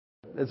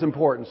It's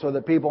important so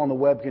that people on the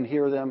web can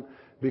hear them,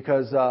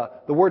 because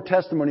the word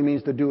testimony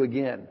means to do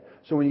again.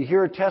 So when you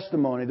hear a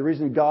testimony, the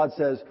reason God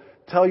says,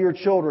 tell your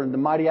children the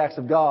mighty acts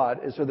of God,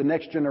 is so the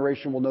next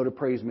generation will know to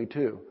praise me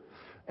too.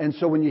 And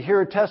so when you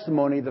hear a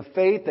testimony, the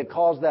faith that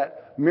caused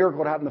that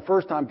miracle to happen the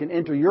first time can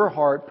enter your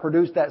heart,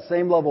 produce that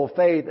same level of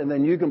faith, and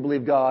then you can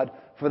believe God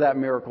for that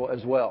miracle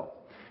as well.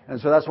 And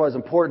so that's why it's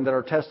important that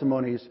our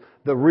testimonies,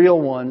 the real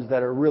ones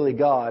that are really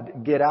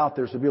God, get out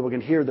there so people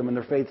can hear them and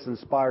their faith is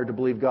inspired to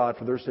believe God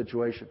for their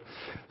situation.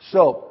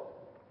 So,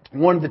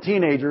 one of the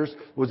teenagers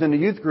was in the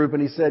youth group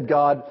and he said,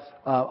 God,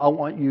 I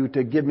want you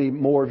to give me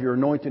more of your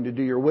anointing to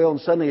do your will. And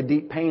suddenly a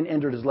deep pain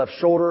entered his left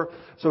shoulder.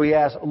 So he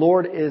asked,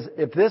 Lord,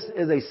 if this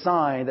is a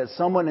sign that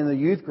someone in the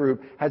youth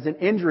group has an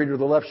injury to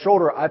the left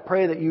shoulder, I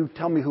pray that you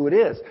tell me who it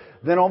is.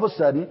 Then all of a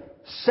sudden,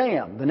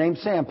 Sam, the name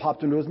Sam,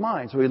 popped into his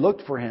mind. So he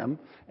looked for him,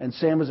 and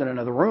Sam was in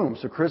another room.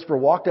 So Christopher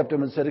walked up to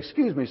him and said,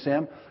 excuse me,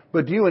 Sam,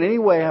 but do you in any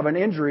way have an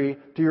injury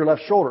to your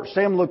left shoulder?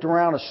 Sam looked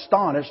around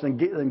astonished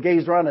and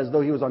gazed around as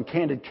though he was on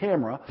candid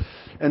camera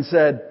and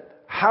said,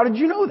 how did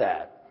you know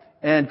that?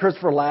 And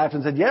Christopher laughed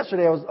and said,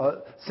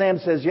 Sam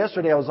says,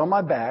 yesterday I was on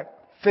my back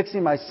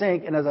fixing my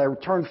sink, and as I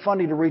turned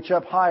funny to reach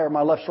up higher,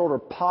 my left shoulder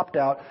popped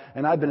out,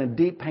 and I've been in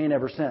deep pain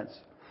ever since.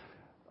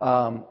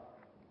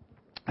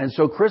 And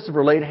so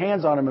Christopher laid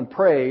hands on him and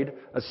prayed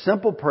a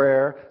simple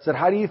prayer, said,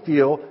 how do you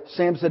feel?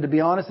 Sam said, to be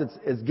honest,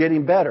 it's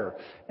getting better.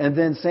 And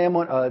then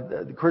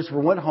Christopher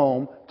went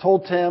home,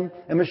 told Tim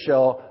and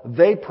Michelle,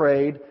 they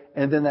prayed,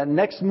 and then that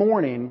next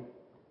morning,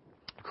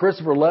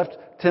 Christopher left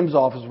Tim's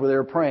office where they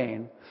were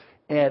praying.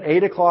 At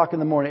 8 o'clock in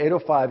the morning,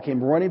 8:05,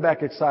 came running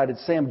back excited.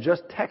 Sam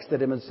just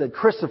texted him and said,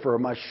 Christopher,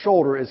 my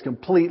shoulder is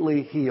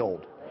completely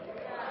healed.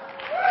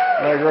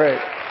 Isn't that great?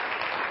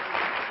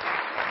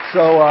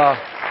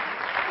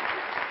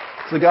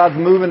 So God's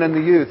moving in the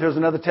youth. Here's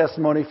another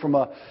testimony from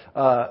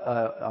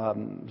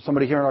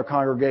somebody here in our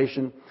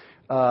congregation.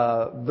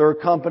 Their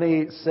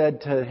company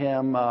said to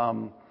him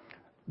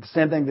the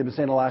same thing they've been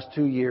saying the last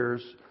 2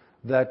 years,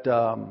 that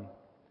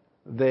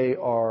they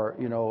are,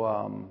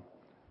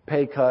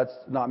 pay cuts,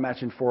 not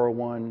matching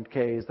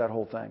 401ks, that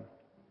whole thing.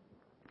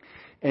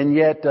 And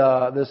yet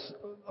this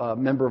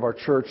member of our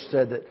church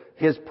said that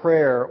his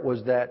prayer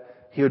was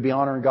that he would be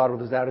honoring God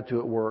with his attitude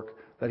at work,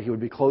 that he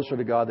would be closer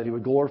to God, that he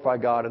would glorify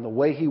God in the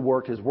way he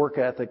worked, his work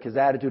ethic, his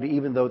attitude,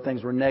 even though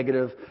things were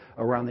negative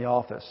around the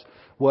office.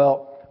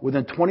 Well,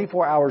 within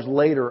 24 hours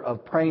later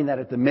of praying that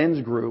at the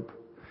men's group,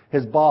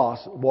 his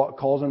boss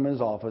calls him in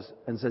his office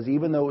and says,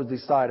 even though it was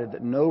decided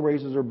that no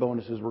raises or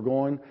bonuses were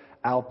going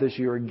out this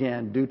year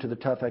again due to the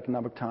tough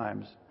economic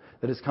times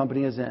that his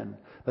company is in,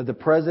 that the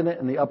president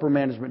and the upper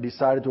management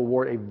decided to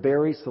award a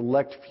very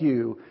select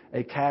few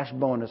a cash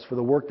bonus for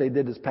the work they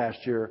did this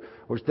past year,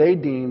 which they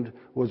deemed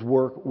was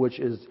work which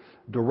is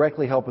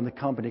directly helping the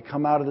company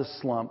come out of this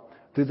slump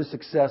through the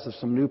success of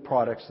some new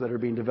products that are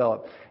being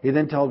developed. He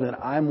then told me that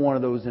I'm one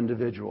of those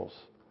individuals.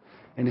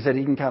 And he said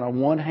he can count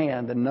on one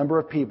hand the number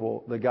of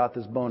people that got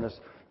this bonus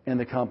in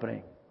the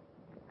company.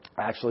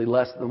 Actually,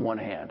 less than one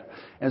hand.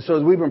 And so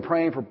as we've been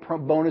praying for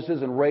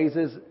bonuses and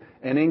raises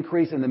and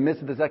increase in the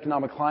midst of this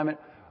economic climate,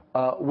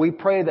 we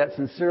pray that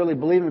sincerely,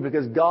 believing,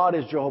 because God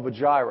is Jehovah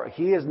Jireh.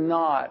 He is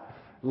not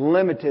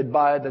limited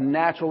by the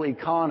natural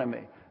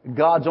economy.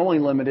 God's only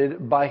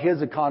limited by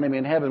His economy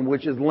in heaven,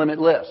 which is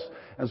limitless.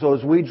 And so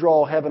as we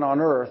draw heaven on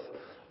earth,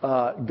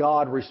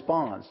 God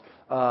responds.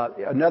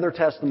 Another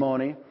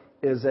testimony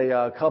is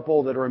a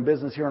couple that are in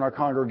business here in our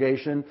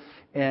congregation.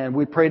 And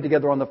we prayed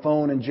together on the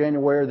phone in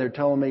January. They're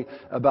telling me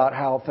about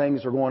how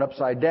things are going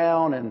upside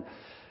down. And,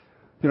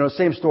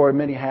 same story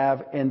many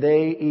have. And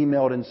they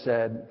emailed and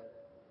said,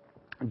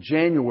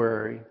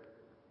 January,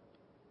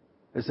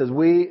 it says,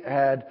 we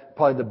had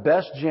probably the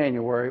best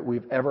January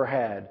we've ever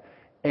had,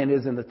 and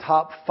is in the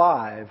top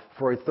 5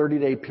 for a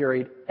 30-day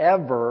period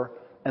ever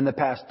in the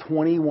past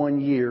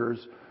 21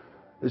 years.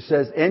 It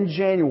says in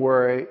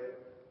January,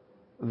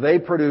 they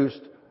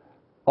produced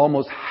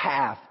almost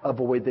half of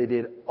what they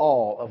did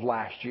all of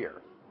last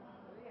year.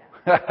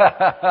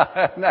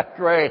 Isn't that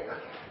great?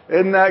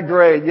 Isn't that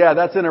great? Yeah,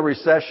 that's in a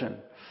recession.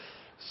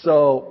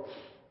 So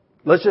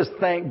let's just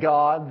thank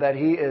God that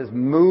He is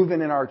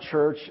moving in our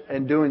church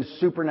and doing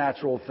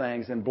supernatural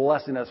things and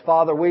blessing us.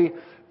 Father, we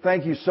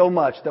thank You so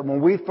much that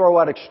when we throw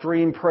out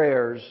extreme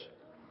prayers,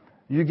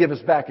 You give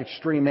us back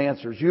extreme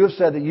answers. You have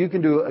said that You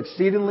can do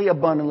exceedingly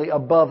abundantly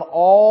above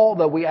all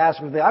that we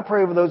ask of Thee. I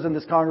pray for those in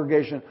this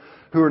congregation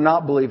who are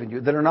not believing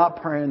You, that are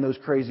not praying those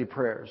crazy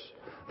prayers,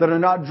 that are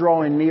not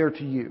drawing near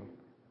to You.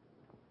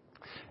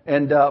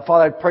 And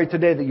Father, I pray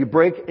today that You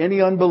break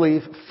any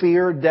unbelief,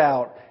 fear,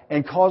 doubt,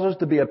 and cause us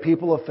to be a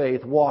people of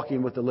faith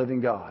walking with the living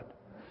God.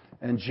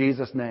 In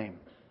Jesus' name.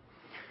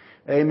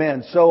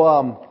 Amen.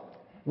 So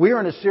we are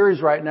in a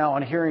series right now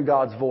on hearing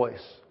God's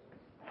voice.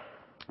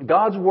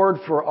 God's word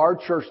for our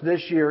church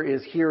this year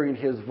is hearing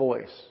His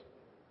voice.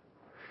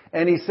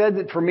 And He said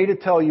that for me to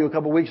tell you a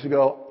couple weeks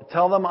ago,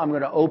 tell them I'm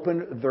going to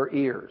open their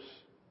ears.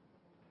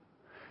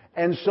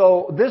 And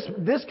so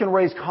this can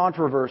raise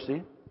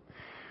controversy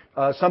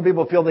Some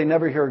people feel they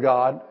never hear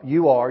God.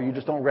 You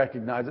just don't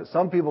recognize it.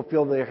 Some people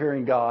feel they're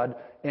hearing God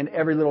in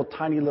every little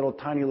tiny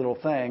little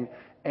thing,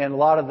 and a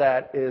lot of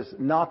that is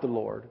not the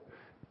Lord.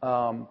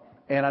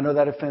 And I know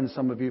that offends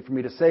some of you for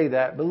me to say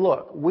that, but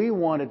look, we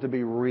want it to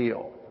be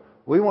real.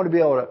 We want to be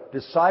able to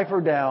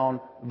decipher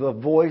down the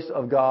voice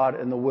of God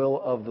and the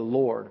will of the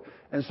Lord.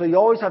 And so you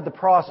always have to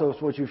process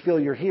what you feel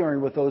you're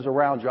hearing with those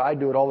around you. I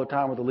do it all the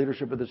time with the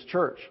leadership of this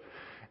church.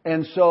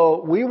 And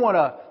so we want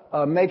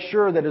to make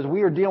sure that as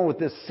we are dealing with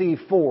this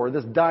C4,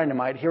 this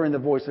dynamite, hearing the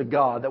voice of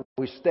God, that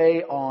we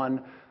stay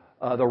on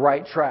the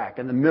right track,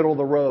 in the middle of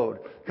the road,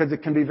 because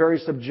it can be very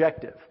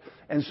subjective.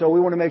 And so we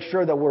want to make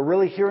sure that we're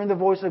really hearing the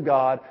voice of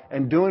God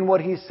and doing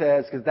what He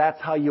says, because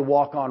that's how you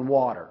walk on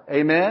water.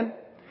 Amen?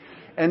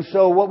 And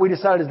so what we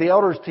decided as the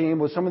elders team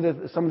was some of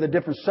the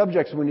different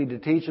subjects we need to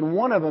teach, and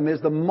one of them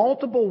is the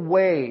multiple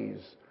ways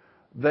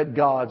that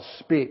God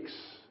speaks.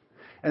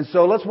 And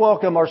so let's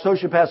welcome our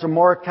associate pastor,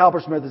 Mark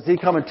Cowpersmith, as he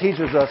comes and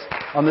teaches us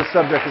on this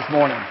subject this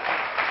morning.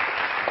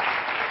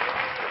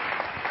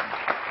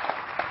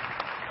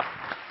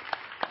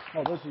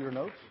 Oh, those are your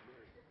notes?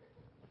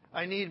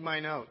 I need my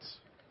notes.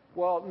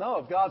 Well, no,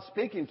 if God's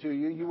speaking to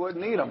you, you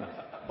wouldn't need them.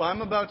 Well,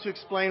 I'm about to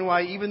explain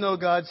why even though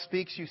God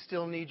speaks, you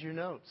still need your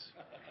notes.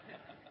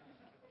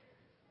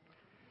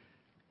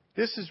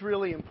 This is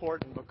really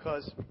important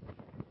because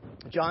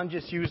John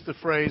just used the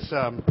phrase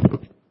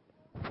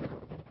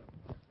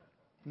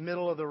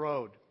middle of the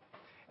road.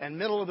 And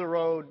middle of the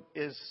road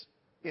is,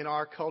 in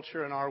our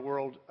culture, in our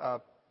world,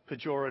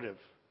 pejorative.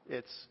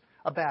 It's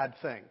a bad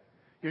thing.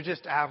 You're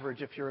just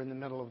average if you're in the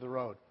middle of the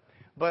road.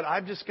 But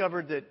I've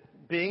discovered that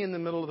being in the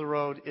middle of the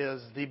road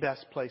is the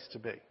best place to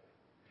be.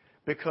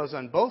 Because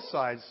on both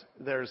sides,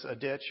 there's a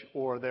ditch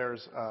or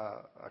there's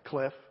a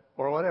cliff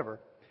or whatever.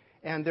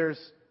 And there's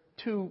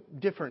two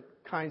different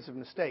kinds of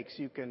mistakes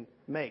you can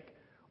make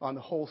on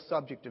the whole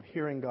subject of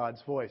hearing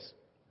God's voice.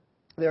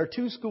 There are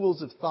two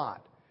schools of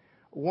thought.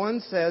 One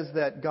says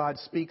that God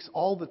speaks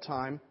all the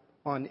time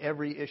on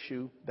every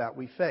issue that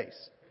we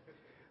face.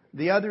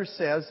 The other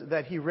says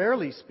that He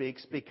rarely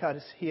speaks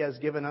because He has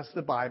given us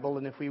the Bible,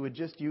 and if we would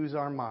just use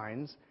our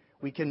minds,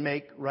 we can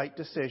make right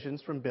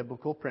decisions from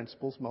biblical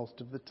principles most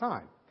of the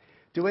time.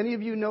 Do any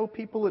of you know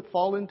people that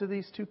fall into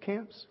these two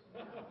camps?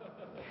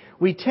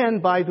 We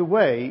tend, by the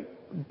way,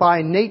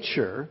 by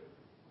nature,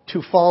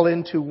 to fall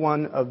into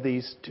one of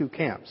these two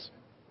camps.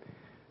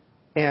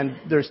 And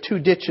there's two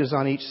ditches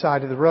on each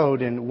side of the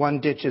road, and one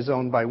ditch is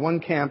owned by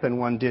one camp and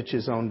one ditch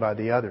is owned by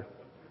the other.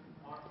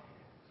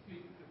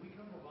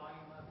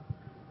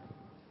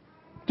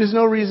 There's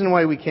no reason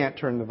why we can't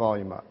turn the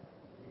volume up.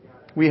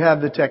 We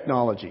have the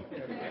technology.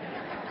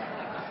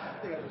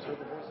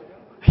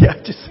 Yeah,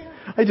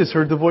 I just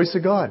heard the voice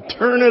of God.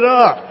 Turn it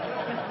up.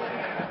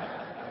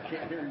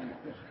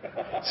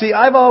 See,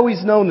 I've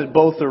always known that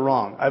both are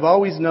wrong. I've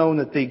always known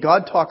that the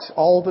God talks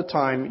all the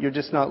time, you're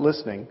just not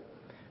listening,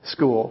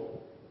 school.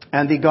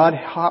 And the God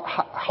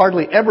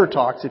hardly ever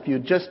talks. If you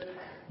just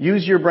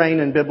use your brain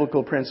and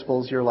biblical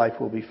principles, your life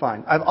will be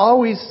fine. I've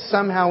always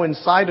somehow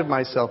inside of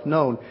myself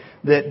known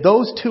that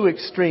those two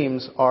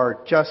extremes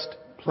are just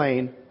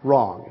plain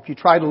wrong. If you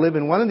try to live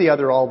in one or the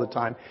other all the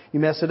time,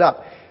 you mess it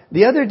up.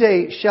 The other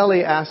day,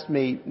 Shelley asked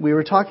me, we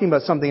were talking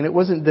about something, and it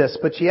wasn't this,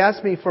 but she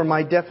asked me for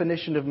my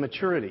definition of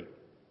maturity.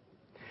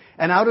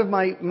 And out of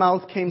my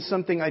mouth came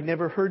something I'd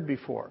never heard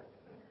before,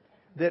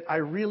 that I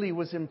really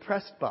was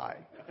impressed by.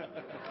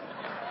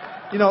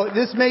 You know,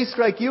 this may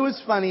strike you as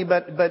funny,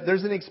 but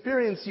there's an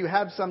experience you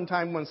have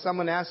sometime when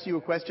someone asks you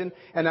a question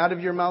and out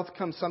of your mouth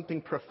comes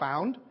something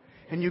profound.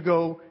 And you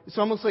go, it's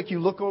almost like you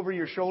look over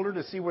your shoulder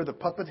to see where the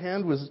puppet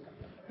hand was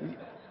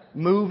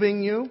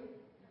moving you.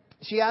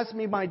 She asked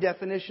me my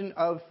definition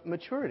of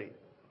maturity.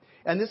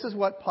 And this is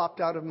what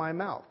popped out of my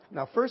mouth.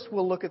 Now, first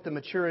we'll look at the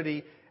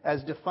maturity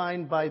as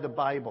defined by the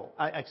Bible.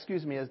 As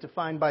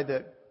defined by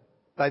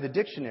the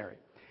dictionary.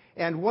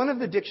 And one of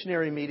the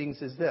dictionary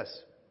meanings is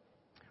this: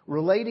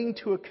 relating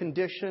to a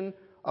condition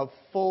of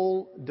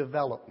full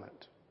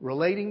development.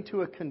 Relating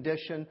to a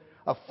condition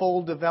of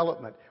full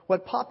development.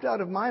 What popped out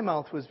of my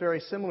mouth was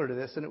very similar to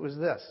this, and it was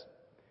this: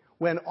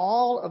 when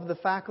all of the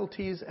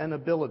faculties and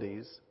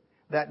abilities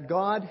that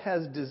God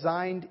has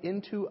designed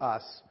into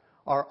us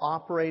are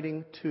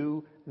operating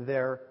to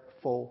their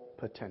full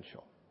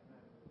potential.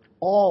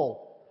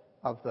 All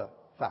of the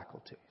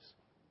faculties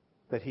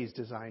that He's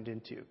designed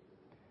into you.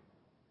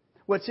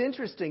 What's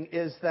interesting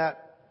is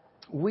that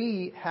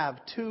we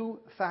have two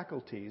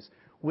faculties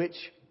which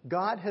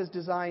God has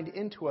designed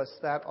into us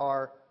that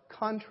are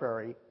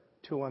contrary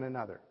to one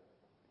another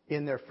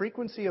in their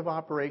frequency of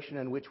operation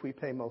and which we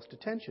pay most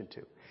attention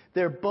to.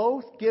 They're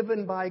both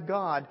given by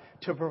God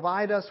to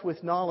provide us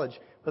with knowledge,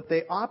 but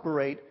they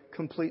operate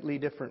completely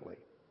differently.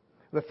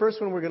 The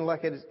first one we're going to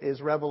look at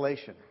is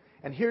revelation.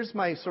 And here's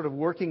my sort of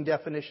working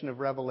definition of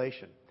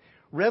revelation.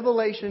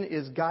 Revelation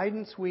is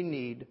guidance we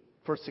need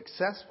for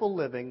successful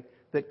living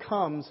that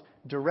comes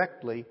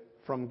directly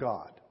from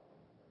God.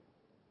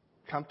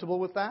 Comfortable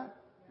with that?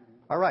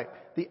 All right.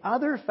 The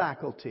other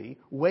faculty,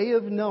 way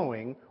of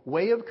knowing,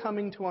 way of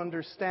coming to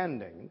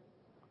understanding,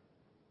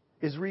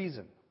 is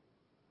reason.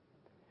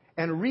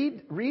 And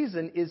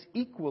reason is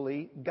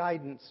equally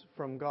guidance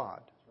from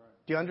God.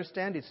 Do you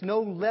understand? It's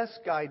no less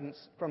guidance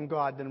from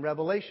God than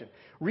revelation.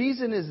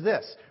 Reason is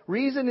this.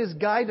 Reason is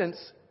guidance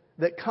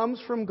that comes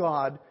from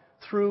God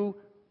through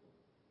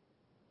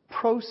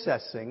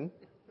processing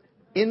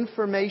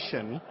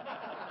information.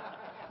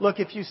 Look,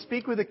 if you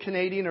speak with a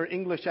Canadian or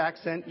English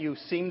accent, you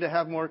seem to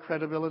have more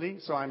credibility,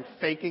 so I'm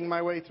faking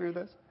my way through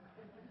this.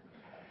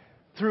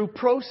 Through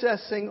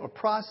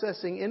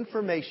processing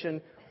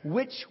information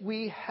which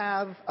we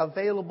have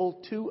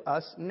available to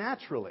us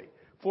naturally.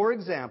 For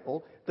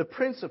example, the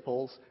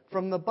principles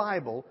from the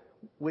Bible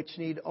which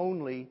need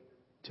only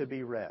to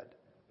be read.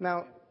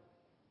 Now,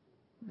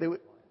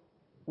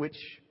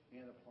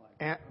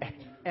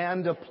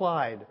 and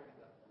applied.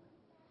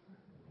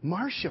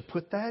 Marcia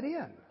put that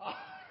in.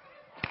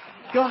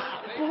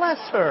 God bless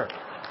her.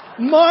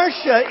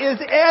 Marcia is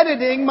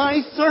editing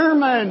my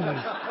sermon.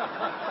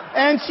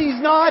 And she's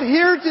not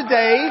here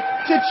today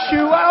to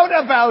chew out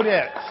about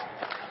it.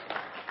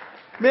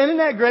 Man, isn't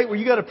that great where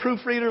you got a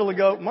proofreader who'll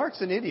go,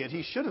 Mark's an idiot.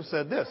 He should have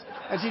said this.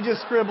 And she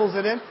just scribbles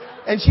it in.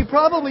 And she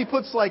probably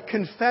puts like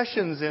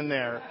confessions in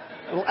there.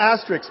 Little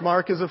asterisk,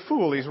 Mark is a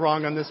fool. He's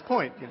wrong on this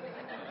point.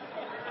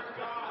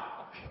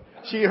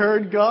 She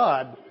heard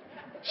God.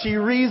 She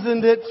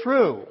reasoned it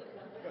through.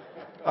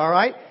 All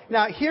right?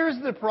 Now, here's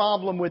the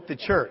problem with the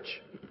church.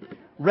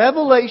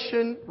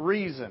 Revelation,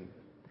 reason.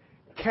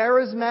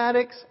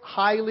 Charismatics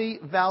highly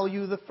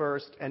value the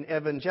first, and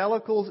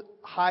evangelicals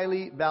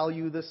highly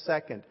value the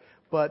second.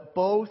 But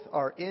both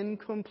are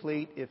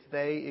incomplete if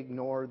they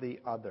ignore the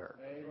other.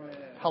 Amen.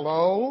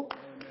 Hello?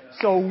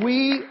 Amen. So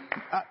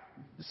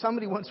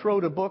somebody once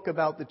wrote a book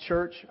about the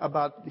church,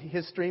 about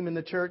his stream in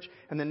the church,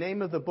 and the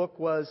name of the book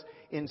was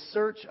In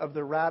Search of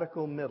the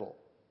Radical Middle.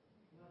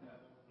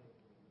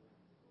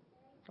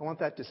 I want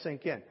that to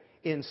sink in.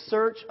 In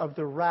search of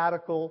the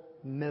radical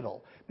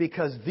middle.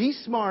 Because the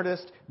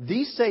smartest,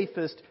 the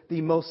safest,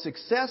 the most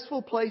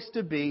successful place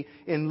to be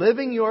in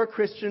living your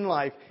Christian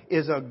life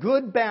is a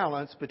good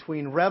balance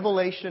between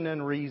revelation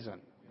and reason.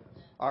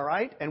 All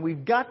right? And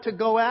we've got to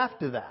go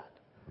after that.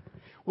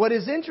 What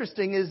is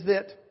interesting is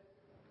that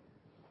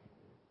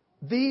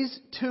these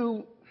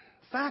two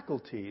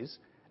faculties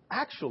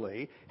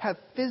actually have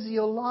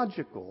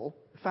physiological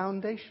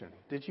foundation.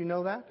 Did you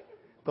know that?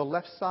 The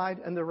left side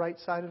and the right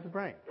side of the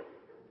brain.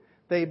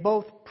 They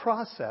both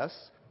process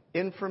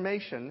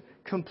information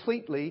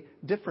completely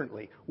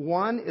differently.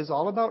 One is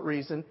all about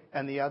reason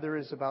and the other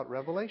is about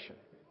revelation.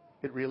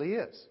 It really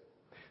is.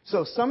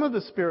 So some of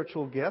the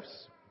spiritual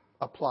gifts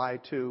apply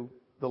to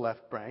the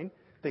left brain.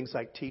 Things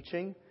like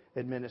teaching,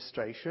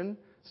 administration,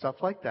 stuff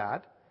like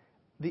that.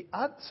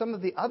 Some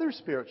of the other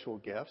spiritual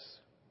gifts,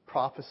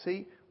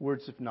 prophecy,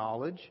 words of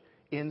knowledge,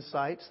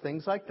 insights,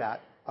 things like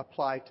that,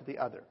 apply to the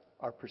other,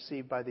 are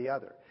perceived by the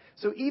other.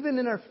 So even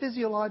in our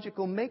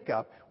physiological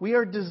makeup, we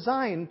are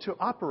designed to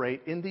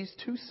operate in these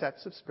two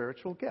sets of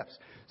spiritual gifts.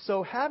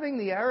 So having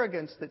the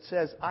arrogance that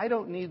says, I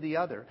don't need the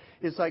other,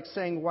 is like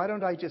saying, why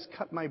don't I just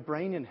cut my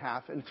brain in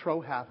half and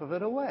throw half of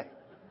it away?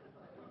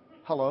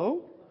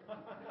 Hello?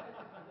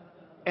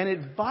 And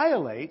it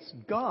violates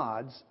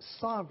God's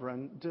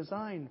sovereign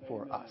design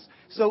for us.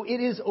 So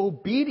it is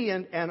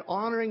obedient and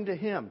honoring to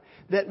Him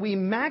that we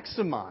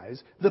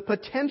maximize the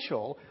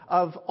potential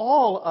of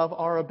all of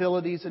our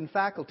abilities and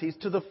faculties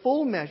to the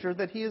full measure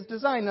that He has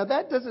designed. Now,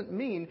 that doesn't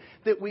mean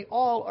that we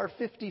all are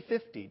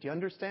 50-50. Do you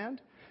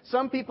understand?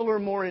 Some people are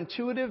more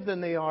intuitive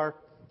than they are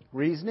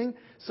reasoning.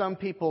 Some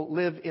people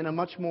live in a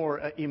much more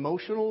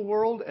emotional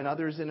world and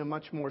others in a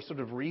much more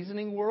sort of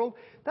reasoning world.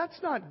 That's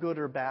not good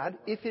or bad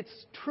if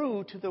it's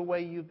true to the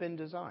way you've been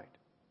designed.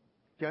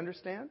 Do you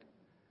understand?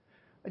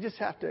 I just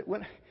have to...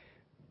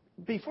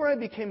 Before I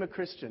became a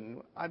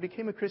Christian at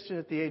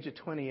the age of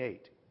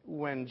 28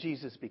 when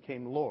Jesus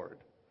became Lord.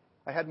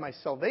 I had my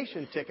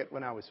salvation ticket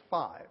when I was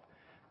 5.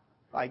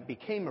 I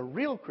became a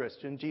real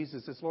Christian,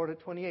 Jesus is Lord, at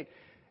 28.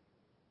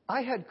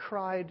 I had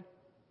cried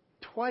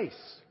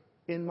twice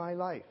in my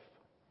life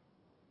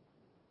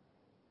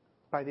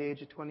by the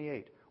age of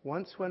 28.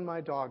 Once when my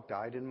dog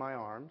died in my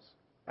arms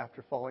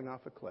after falling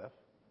off a cliff.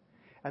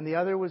 And the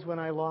other was when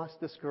I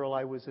lost this girl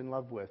I was in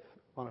love with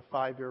on a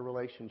 5-year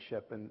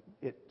relationship, and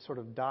it sort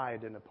of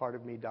died and a part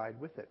of me died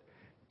with it.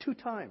 2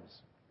 times.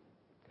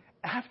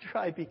 After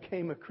I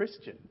became a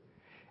Christian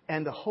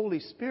and the Holy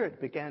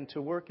Spirit began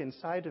to work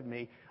inside of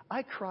me,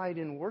 I cried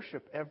in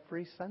worship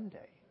every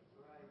Sunday.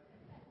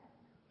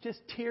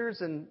 Just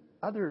tears and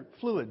other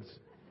fluids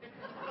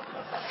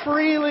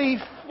freely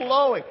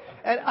flowing.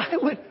 And I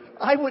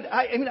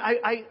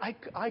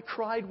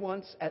cried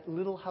once at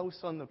Little House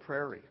on the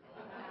Prairie.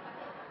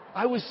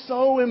 I was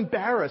so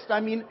embarrassed.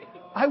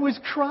 I was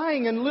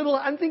crying and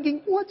I'm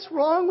thinking, what's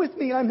wrong with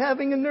me? I'm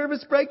having a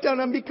nervous breakdown.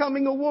 I'm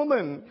becoming a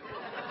woman.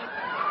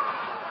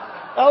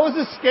 That was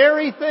a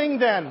scary thing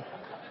then.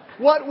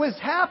 What was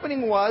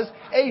happening was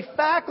a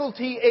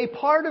faculty, a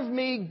part of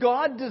me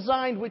God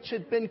designed, which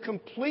had been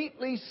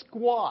completely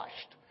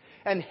squashed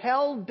and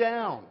held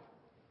down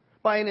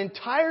by an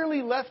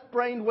entirely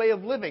left-brained way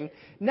of living.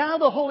 Now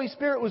the Holy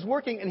Spirit was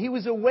working, and He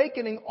was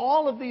awakening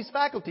all of these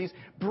faculties,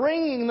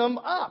 bringing them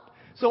up.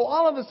 So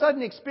all of a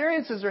sudden,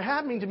 experiences are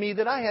happening to me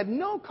that I had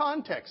no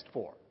context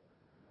for.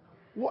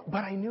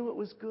 But I knew it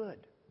was good.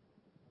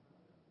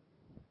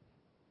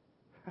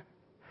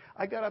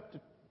 I got up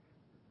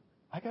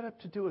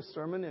to do a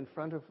sermon in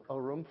front of a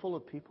room full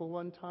of people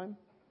one time,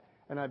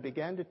 and I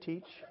began to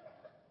teach,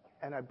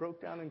 and I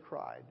broke down and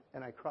cried,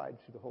 and I cried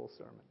through the whole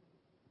sermon.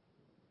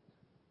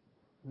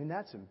 I mean,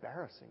 that's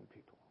embarrassing,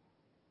 people.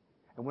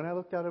 And when I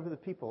looked out over the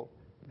people,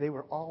 they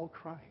were all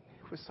crying.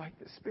 It was like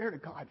the Spirit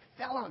of God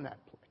fell on that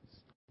place.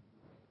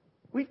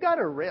 We've got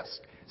to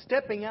risk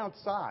stepping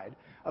outside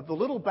of the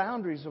little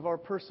boundaries of our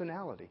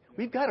personality.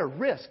 We've got to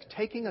risk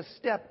taking a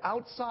step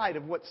outside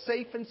of what's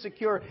safe and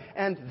secure.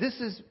 And this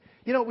is,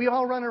 we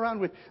all run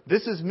around with,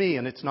 this is me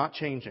and it's not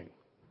changing.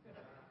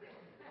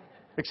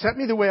 Accept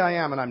me the way I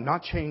am and I'm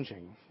not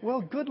changing.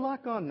 Well, good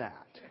luck on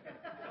that.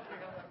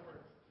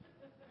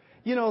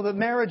 The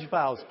marriage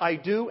vows, I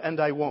do and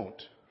I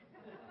won't.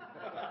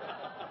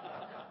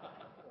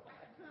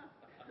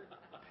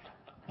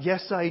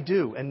 Yes, I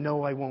do, and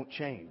no, I won't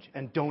change.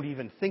 And don't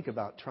even think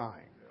about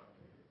trying.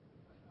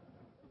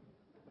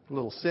 A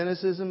little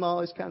cynicism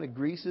always kind of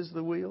greases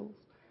the wheels.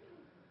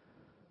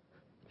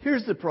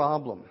 Here's the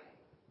problem.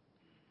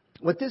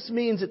 What this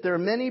means is that there are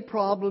many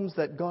problems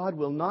that God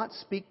will not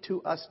speak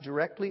to us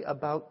directly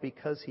about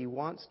because He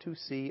wants to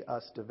see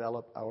us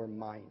develop our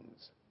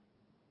minds.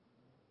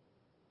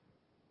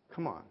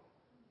 Come on.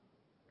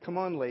 Come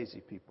on, lazy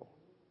people.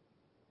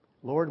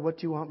 Lord, what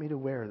do you want me to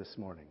wear this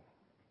morning?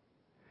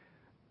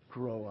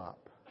 Grow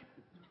up.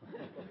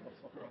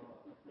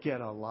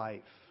 Get a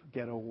life.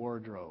 Get a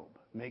wardrobe.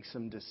 Make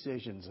some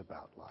decisions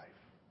about life.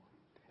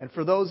 And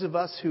for those of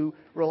us who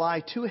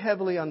rely too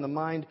heavily on the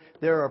mind,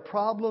 there are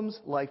problems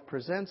life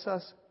presents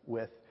us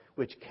with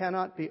which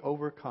cannot be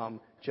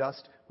overcome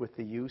just with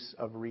the use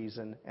of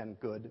reason and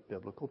good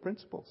biblical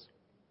principles.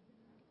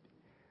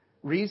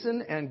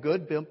 Reason and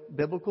good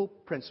biblical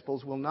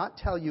principles will not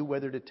tell you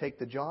whether to take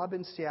the job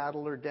in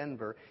Seattle or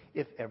Denver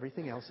if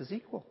everything else is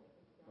equal.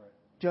 Right.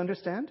 Do you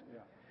understand?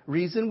 Yeah.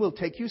 Reason will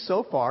take you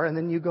so far, and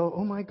then you go,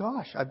 oh my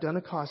gosh, I've done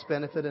a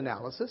cost-benefit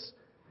analysis,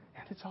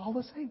 and it's all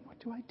the same. What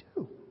do I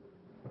do?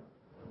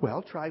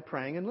 Well, try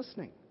praying and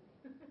listening.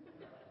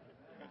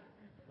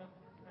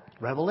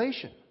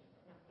 Revelation.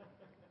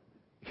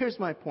 Here's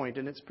my point,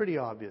 and it's pretty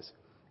obvious.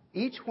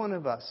 Each one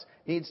of us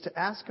needs to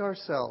ask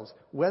ourselves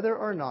whether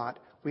or not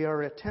we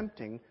are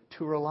attempting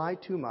to rely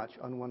too much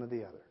on one or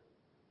the other.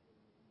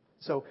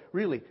 So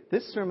really,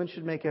 this sermon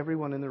should make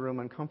everyone in the room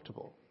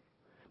uncomfortable.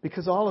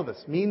 Because all of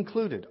us, me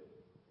included,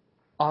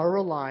 are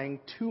relying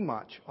too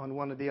much on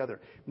one or the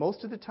other.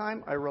 Most of the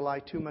time, I rely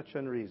too much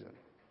on reason.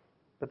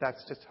 But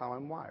that's just how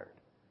I'm wired.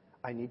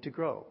 I need to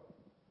grow.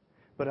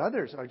 But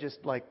others are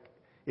just like,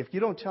 if you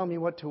don't tell me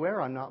what to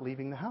wear, I'm not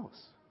leaving the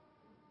house.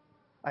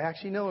 I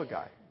actually know a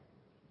guy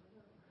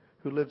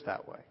who lives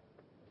that way.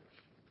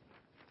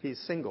 He's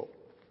single.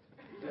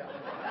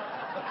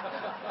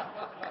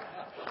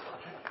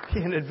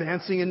 And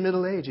advancing in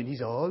middle age, and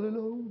he's all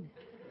alone.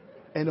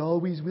 And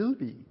always will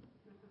be.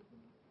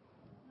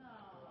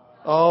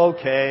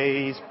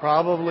 Okay, he's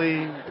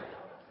probably...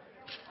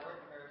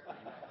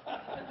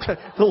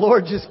 The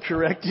Lord just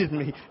corrected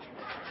me.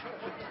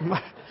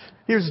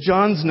 Here's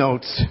John's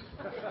notes.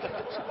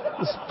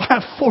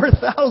 There's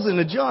 4,000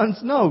 of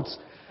John's notes.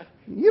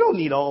 You don't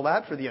need all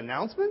that for the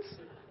announcements.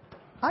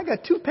 I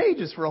got 2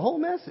 pages for a whole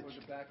message. It was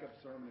a backup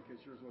sermon in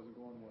case yours wasn't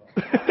going well.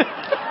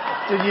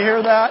 Did you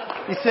hear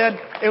that? He said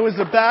it was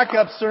a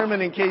backup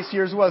sermon in case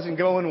yours wasn't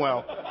going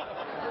well.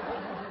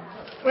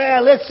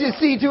 Well, let's just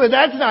see to it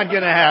that's not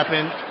going to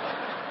happen.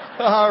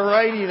 All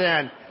righty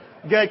then.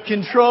 Got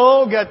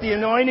control, got the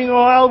anointing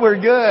oil, we're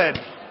good.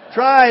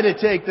 Try to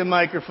take the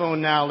microphone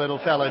now, little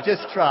fella.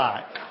 Just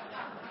try.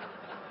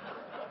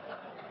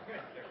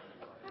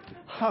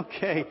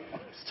 Okay,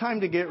 it's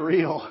time to get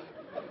real.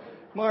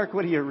 Mark,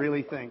 what do you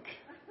really think?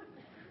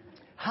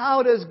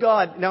 How does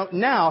God...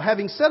 Now,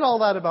 having said all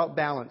that about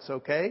balance,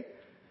 okay,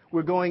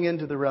 we're going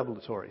into the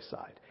revelatory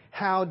side.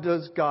 How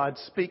does God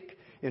speak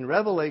in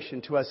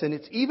Revelation to us? And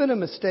it's even a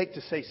mistake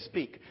to say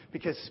speak,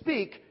 because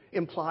speak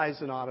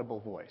implies an audible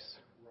voice.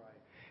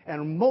 Right.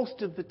 And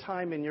most of the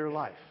time in your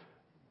life,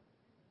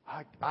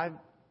 I've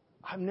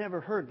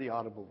never heard the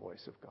audible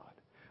voice of God.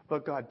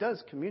 But God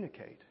does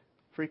communicate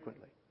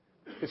frequently.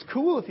 It's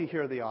cool if you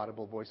hear the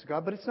audible voice of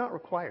God, but it's not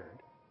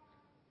required.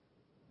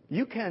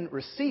 You can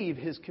receive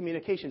His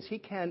communications. He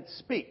can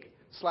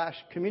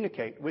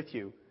speak/communicate with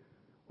you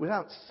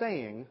without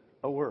saying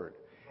a word.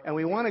 And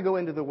we want to go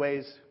into the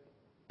ways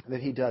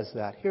that He does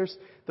that. Here's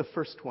the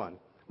first one,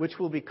 which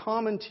will be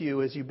common to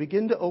you as you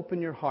begin to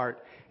open your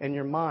heart and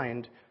your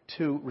mind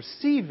to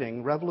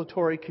receiving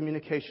revelatory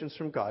communications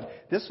from God.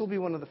 This will be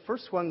one of the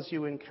first ones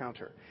you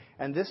encounter.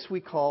 And this we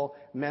call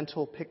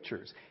mental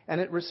pictures. And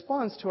it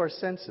responds to our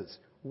senses.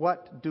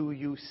 What do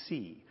you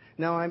see?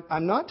 Now,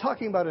 I'm not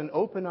talking about an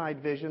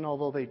open-eyed vision,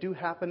 although they do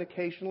happen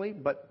occasionally,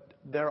 but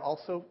they're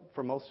also,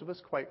 for most of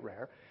us, quite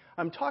rare.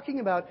 I'm talking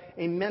about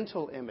a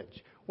mental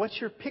image. What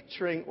you're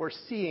picturing or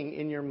seeing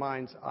in your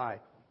mind's eye.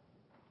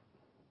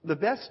 The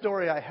best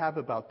story I have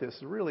about this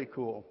is really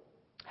cool.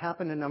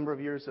 Happened a number of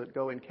years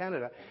ago in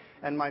Canada.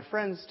 And my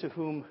friends to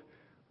whom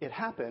it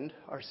happened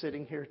are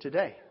sitting here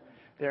today.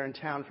 They're in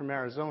town from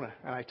Arizona.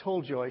 And I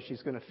told Joy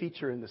she's going to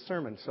feature in the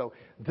sermon. So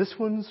this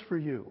one's for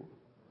you.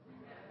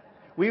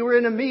 We were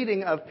in a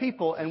meeting of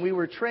people and we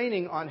were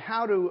training on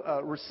how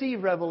to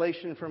receive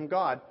revelation from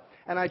God.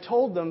 And I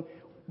told them,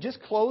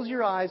 just close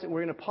your eyes and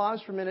we're going to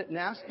pause for a minute and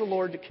ask the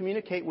Lord to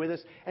communicate with us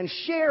and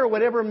share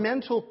whatever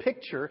mental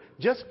picture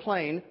just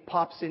plain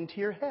pops into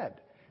your head.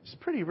 It's a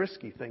pretty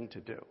risky thing to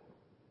do.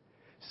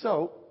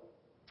 So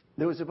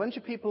there was a bunch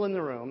of people in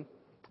the room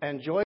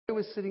and Joy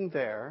was sitting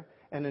there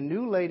and a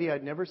new lady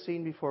I'd never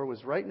seen before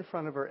was right in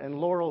front of her and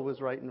Laurel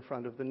was right in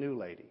front of the new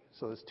lady.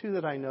 So there's two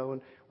that I know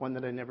and one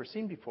that I'd never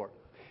seen before.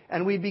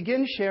 And we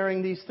begin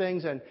sharing these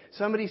things and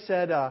somebody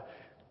said,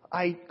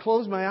 I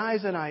closed my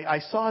eyes and I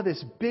saw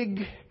this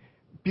big,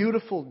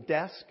 beautiful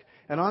desk.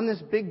 And on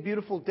this big,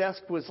 beautiful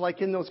desk was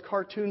like in those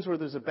cartoons where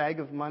there's a bag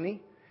of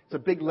money. It's a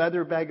big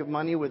leather bag of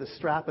money with a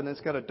strap and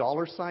it's got a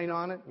dollar sign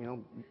on it. You know,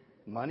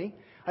 money.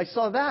 I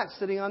saw that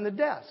sitting on the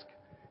desk.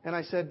 And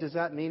I said, does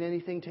that mean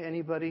anything to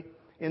anybody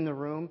in the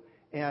room?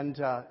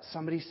 And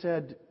somebody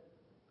said,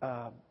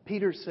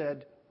 Peter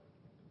said,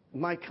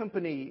 my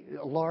company,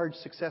 a large,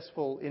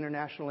 successful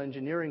international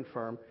engineering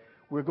firm,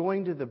 we're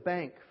going to the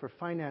bank for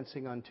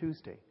financing on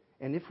Tuesday.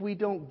 And if we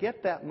don't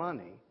get that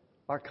money,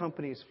 our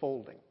company's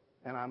folding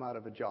and I'm out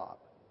of a job.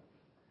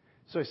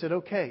 So I said,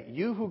 okay,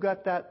 you who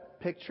got that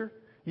picture,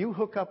 you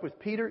hook up with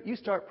Peter, you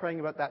start praying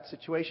about that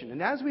situation.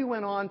 And as we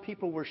went on,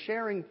 people were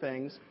sharing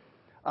things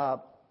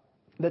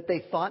that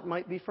they thought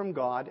might be from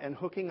God and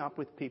hooking up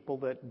with people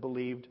that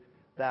believed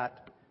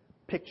that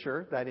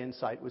picture, that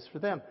insight was for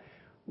them.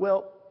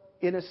 Well,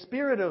 in a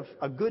spirit of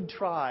a good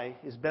try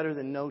is better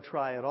than no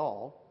try at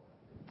all,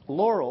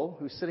 Laurel,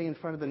 who's sitting in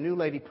front of the new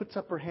lady, puts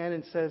up her hand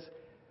and says,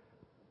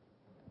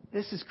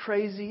 this is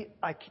crazy,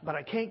 but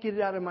I can't get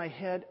it out of my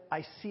head.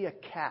 I see a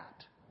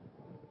cat.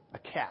 A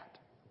cat.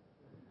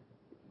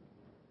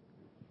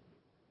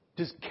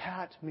 Does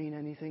cat mean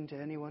anything to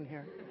anyone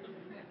here?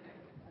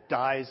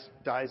 Dies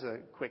a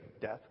quick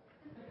death.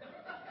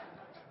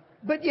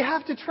 But you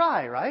have to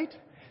try, right?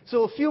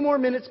 So a few more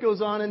minutes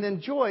goes on, and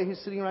then Joy, who's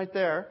sitting right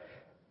there,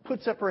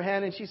 puts up her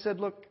hand and she said,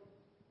 look,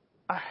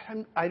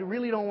 I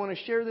really don't want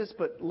to share this,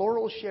 but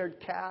Laurel shared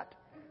cat,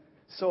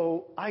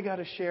 so I got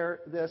to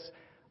share this.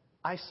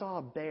 I saw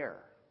a bear.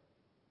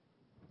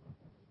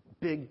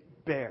 Big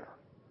bear.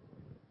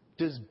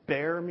 Does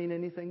bear mean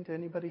anything to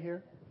anybody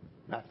here?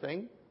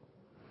 Nothing.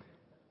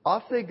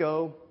 Off they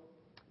go.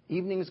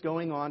 Evening's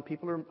going on.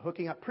 People are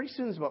hooking up. Pretty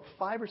soon there's about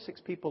 5 or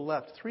 6 people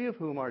left, 3 of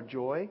whom are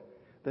Joy,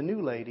 the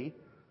new lady,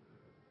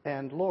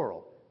 and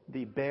Laurel.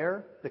 The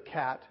bear, the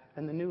cat,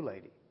 and the new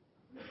lady.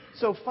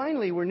 So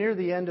finally, we're near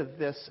the end of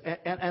this,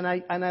 and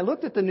I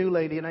looked at the new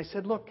lady and I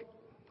said, look,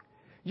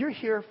 you're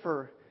here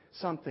for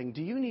something.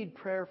 Do you need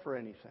prayer for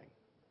anything?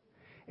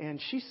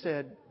 And she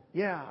said,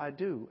 yeah, I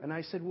do. And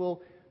I said,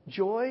 well,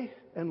 Joy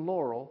and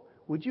Laurel,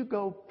 would you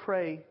go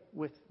pray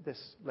with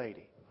this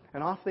lady?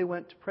 And off they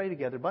went to pray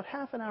together. About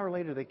half an hour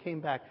later, they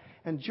came back,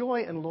 and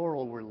Joy and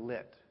Laurel were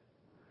lit.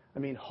 I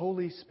mean,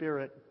 Holy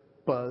Spirit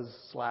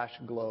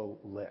buzz/glow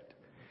lit.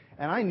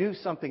 And I knew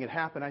something had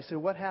happened. I said,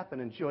 what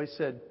happened? And Joy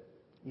said,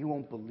 you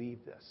won't believe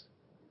this.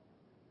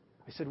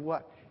 I said,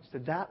 what? She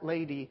said, that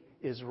lady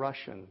is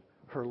Russian.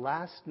 Her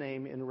last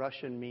name in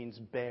Russian means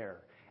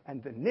bear.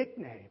 And the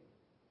nickname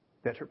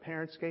that her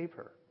parents gave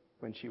her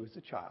when she was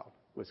a child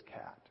was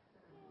Cat.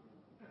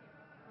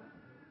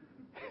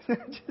 Isn't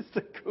that just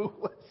the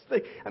coolest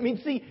thing? I mean,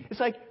 see, it's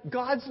like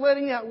God's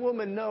letting that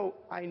woman know,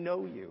 I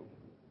know you.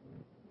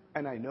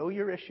 And I know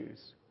your issues.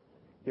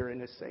 You're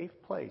in a safe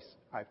place.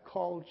 I've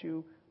called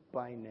you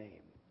by name.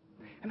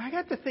 And I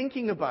got to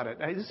thinking about it.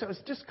 It was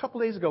just a couple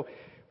days ago.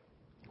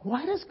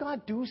 Why does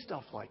God do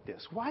stuff like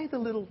this? Why the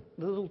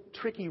little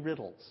tricky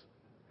riddles?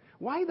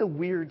 Why the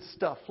weird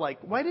stuff? Like,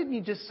 why didn't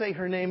he just say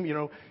her name,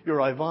 you're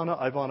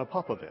Ivana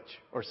Popovich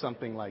or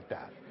something like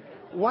that?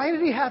 Why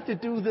did he have to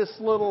do this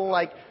little,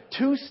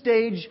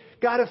 2-stage,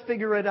 gotta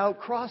figure it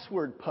out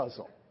crossword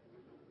puzzle?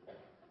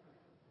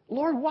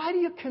 Lord, why do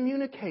you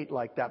communicate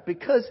like that?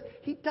 Because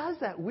he does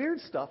that weird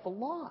stuff a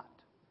lot.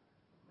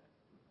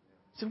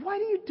 I said, why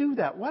do you do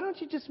that? Why don't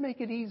you just make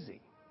it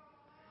easy?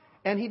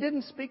 And he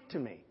didn't speak to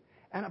me.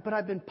 But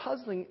I've been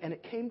puzzling, and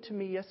it came to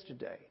me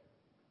yesterday.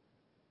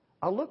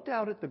 I looked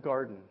out at the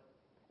garden,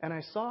 and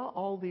I saw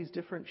all these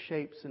different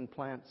shapes and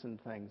plants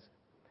and things.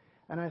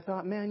 And I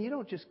thought, man, you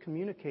don't just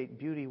communicate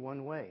beauty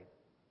one way.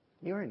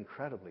 You're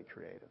incredibly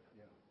creative.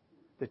 Yeah.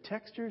 The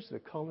textures, the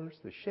colors,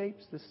 the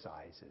shapes, the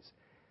sizes.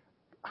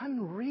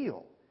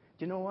 Unreal.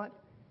 Do you know what?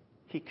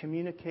 He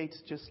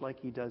communicates just like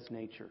he does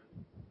nature.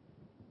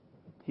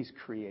 He's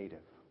creative.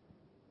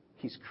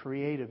 He's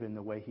creative in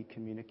the way he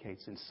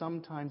communicates. And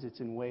sometimes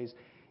it's in ways,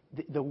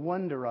 the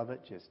wonder of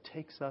it just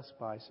takes us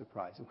by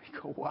surprise. And we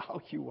go,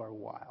 wow, you are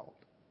wild.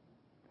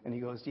 And he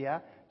goes, yeah,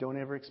 don't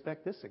ever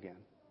expect this again.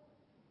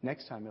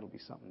 Next time it'll be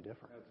something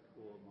different. That's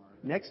cool,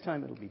 Mark. Next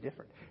time it'll be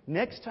different.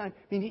 Next time,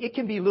 I mean, it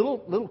can be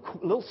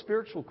little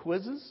spiritual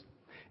quizzes.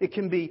 It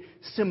can be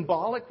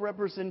symbolic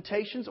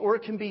representations, or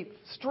it can be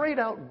straight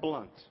out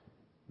blunt.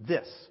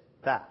 This,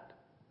 that.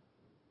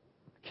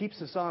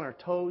 Keeps us on our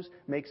toes,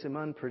 makes him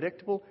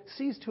unpredictable,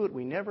 sees to it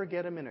we never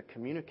get him in a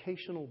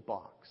communicational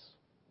box.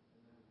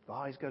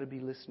 Oh, he's got to be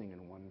listening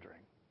and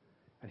wondering.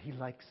 And he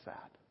likes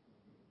that.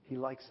 He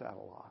likes that a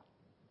lot.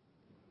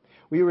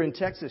 We were in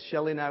Texas,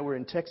 Shelley and I were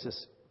in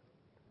Texas,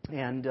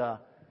 and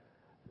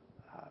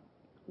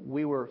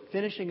we were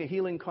finishing a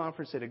healing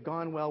conference. It had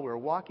gone well. We were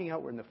walking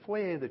out. We're in the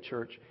foyer of the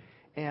church,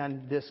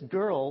 and this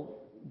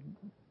girl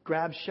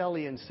grabs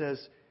Shelley and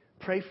says,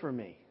 "Pray for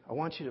me. I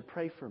want you to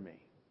pray for me."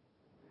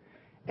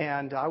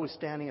 And I was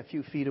standing a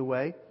few feet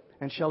away,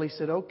 and Shelley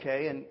said,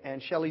 "Okay."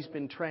 And Shelley's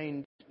been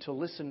trained to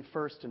listen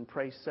first and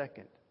pray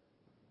second.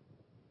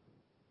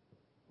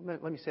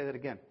 Let me say that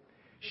again.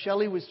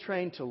 Shelley was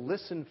trained to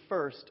listen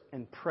first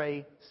and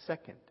pray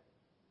second.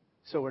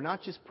 So we're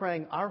not just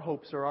praying our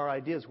hopes or our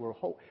ideas.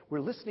 We're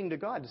listening to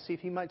God to see if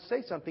He might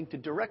say something to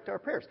direct our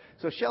prayers.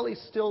 So Shelley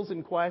stills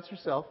and quiets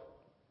herself,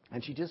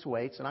 and she just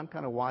waits, and I'm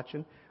kind of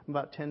watching. I'm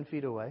about 10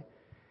 feet away.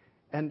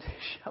 And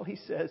Shelley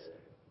says,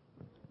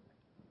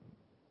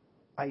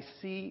 I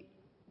see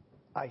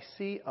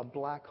a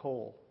black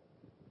hole,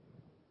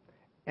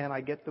 and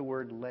I get the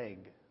word leg.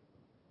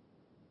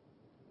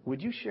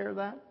 Would you share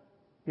that?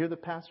 You're the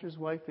pastor's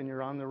wife, and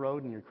you're on the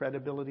road, and your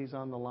credibility's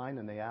on the line,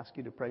 and they ask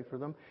you to pray for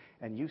them,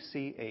 and you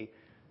see a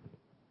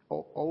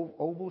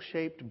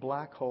oval-shaped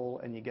black hole,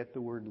 and you get the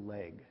word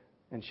leg.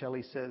 And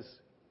Shelley says,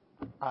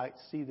 I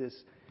see this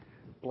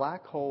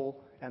black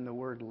hole and the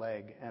word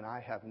leg, and I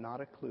have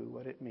not a clue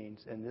what it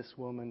means. And this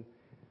woman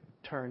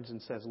turns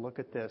and says, "Look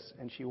at this."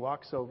 And she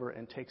walks over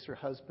and takes her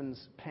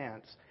husband's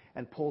pants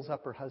and pulls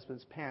up her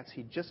husband's pants.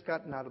 He'd just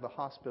gotten out of the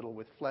hospital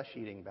with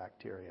flesh-eating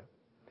bacteria.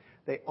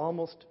 They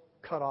almost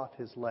cut off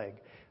his leg.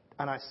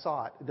 And I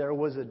saw it. There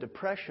was a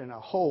depression, a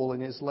hole in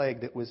his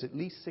leg that was at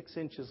least 6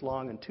 inches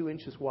long and 2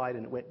 inches wide,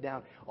 and it went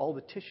down. All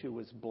the tissue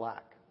was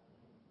black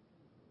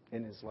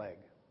in his leg.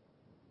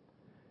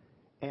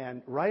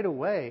 And right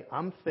away,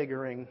 I'm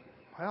figuring,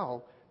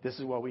 well, this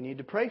is what we need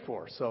to pray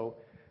for. So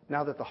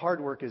now that the hard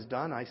work is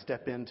done, I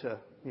step into,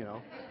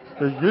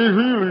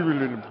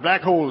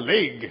 black hole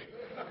leg.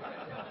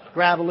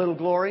 Grab a little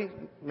glory,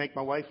 make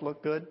my wife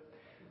look good.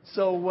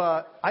 So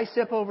I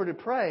step over to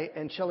pray,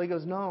 and Shelley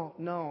goes,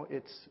 no,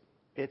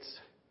 it's.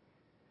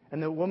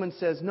 And the woman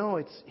says,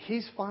 no,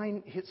 he's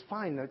fine. It's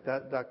fine.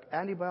 The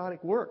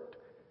antibiotic worked.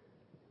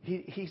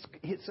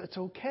 It's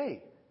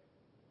okay.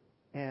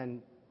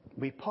 And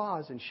we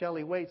pause, and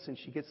Shelley waits, and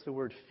she gets the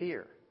word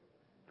fear.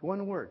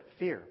 One word,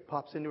 fear,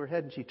 pops into her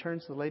head, and she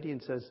turns to the lady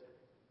and says,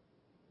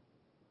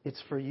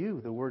 "It's for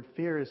you. The word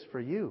fear is for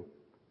you.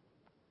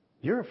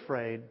 You're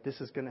afraid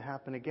this is going to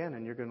happen again,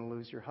 and you're going to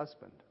lose your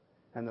husband."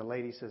 And the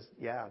lady says,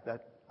 "Yeah,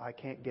 I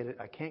can't get it.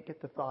 I can't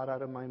get the thought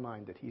out of my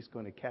mind that he's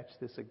going to catch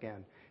this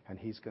again, and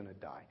he's going to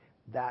die."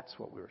 That's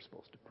what we were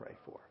supposed to pray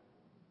for.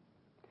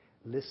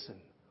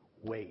 Listen,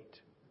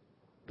 wait,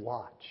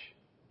 watch,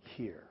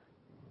 hear.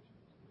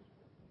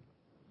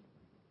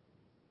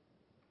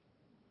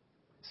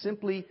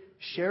 Simply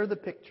share the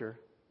picture,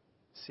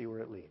 see where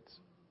it leads.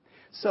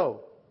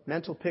 So,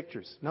 mental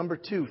pictures. Number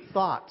 2,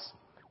 thoughts.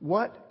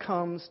 What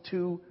comes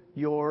to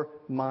your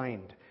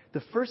mind?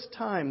 The first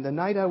time, the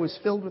night I was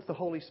filled with the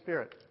Holy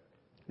Spirit,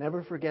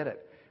 never forget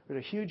it. We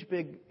had a huge,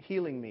 big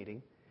healing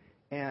meeting,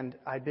 and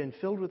I'd been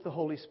filled with the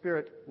Holy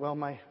Spirit while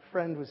my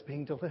friend was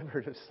being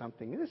delivered of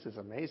something. This is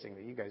amazing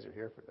that you guys are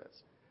here for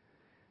this.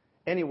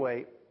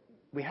 Anyway,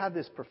 we had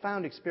this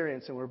profound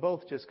experience, and we're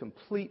both just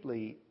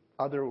completely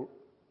other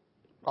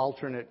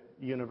alternate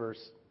universe.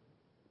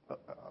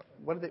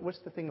 What's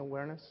the thing,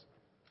 awareness?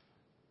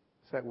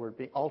 What's that word?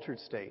 Altered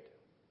state.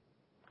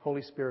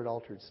 Holy Spirit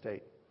altered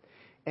state.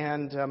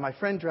 And my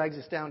friend drags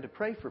us down to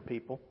pray for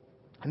people.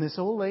 And this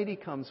old lady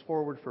comes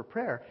forward for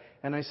prayer.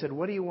 And I said,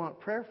 "What do you want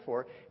prayer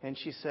for?" And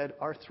she said,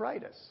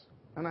 "Arthritis."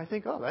 And I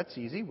think, oh, that's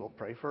easy. We'll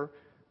pray for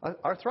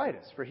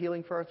arthritis, for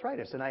healing for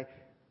arthritis. And I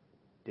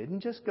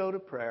didn't just go to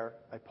prayer.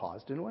 I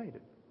paused and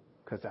waited.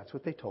 Because that's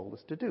what they told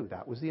us to do.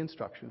 That was the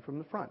instruction from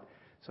the front.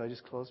 So I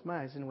just closed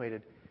my eyes and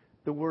waited.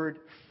 The word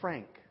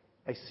frank.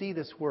 I see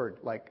this word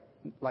like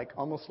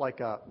almost like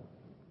up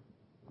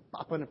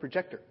on a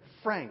projector.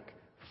 Frank,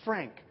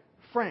 Frank,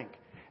 Frank.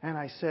 And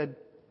I said,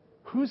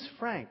 "Who's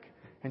Frank?"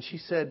 And she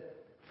said,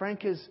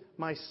 "Frank is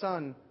my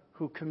son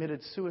who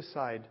committed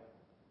suicide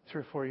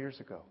 3 or 4 years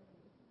ago."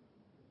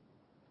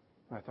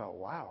 And I thought,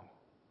 wow,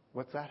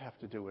 what's that have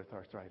to do with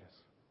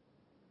arthritis?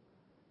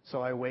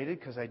 So I waited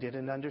because I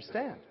didn't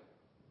understand.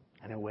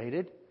 And I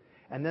waited.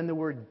 And then the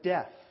word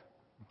death,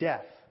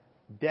 death,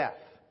 death,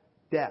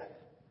 death,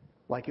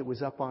 like it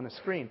was up on a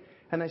screen.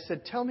 And I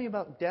said, "Tell me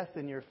about death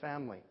in your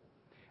family."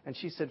 And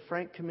she said,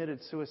 "Frank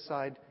committed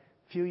suicide.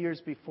 A few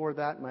years before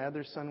that, my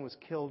other son was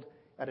killed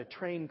at a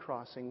train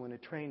crossing when a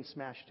train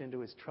smashed into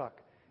his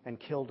truck and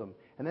killed him."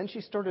 And then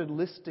she started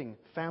listing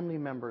family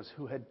members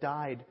who had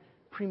died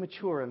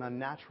premature and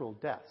unnatural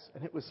deaths.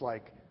 And it was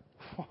like,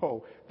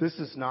 oh, this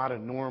is not a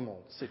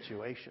normal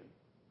situation.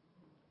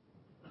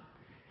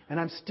 And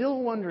I'm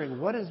still wondering,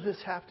 what does this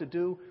have to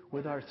do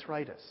with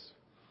arthritis?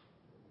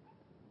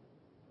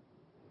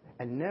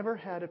 I never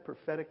had a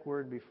prophetic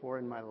word before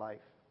in my life.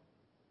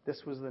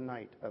 This was the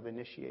night of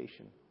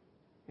initiation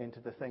into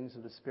the things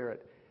of the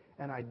Spirit.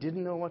 And I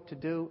didn't know what to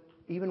do,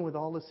 even with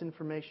all this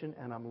information,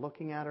 and I'm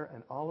looking at her,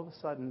 and all of a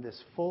sudden this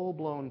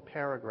full-blown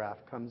paragraph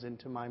comes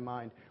into my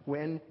mind.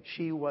 When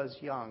she was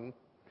young,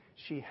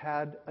 she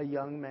had a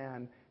young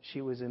man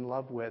she was in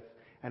love with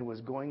and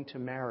was going to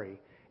marry,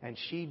 and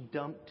she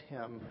dumped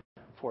him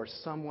for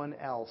someone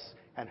else,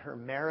 and her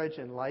marriage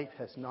and life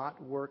has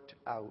not worked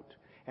out.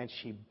 And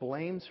she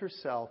blames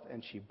herself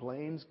and she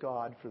blames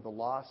God for the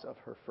loss of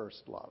her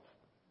first love.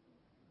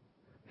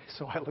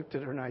 So I looked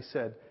at her and I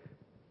said,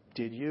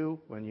 did you,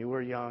 when you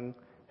were young,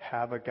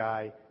 have a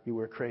guy you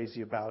were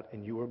crazy about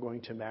and you were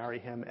going to marry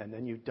him, and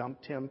then you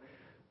dumped him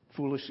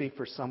foolishly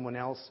for someone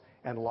else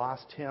and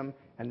lost him,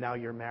 and now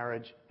your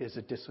marriage is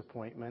a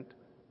disappointment?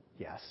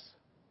 Yes.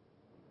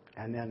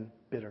 And then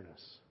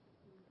bitterness.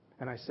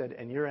 And I said,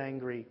 and you're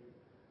angry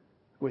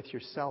with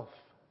yourself,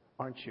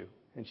 aren't you?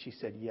 And she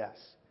said, yes.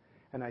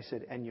 And I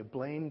said, and you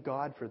blame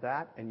God for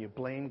that, and you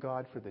blame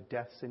God for the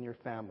deaths in your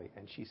family?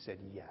 And she said,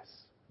 yes.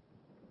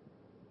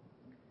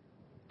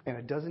 And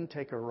it doesn't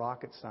take a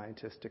rocket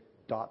scientist to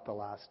dot the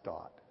last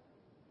dot.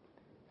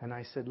 And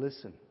I said,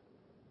 listen,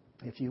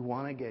 if you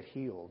want to get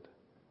healed,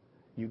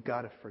 you've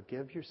got to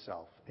forgive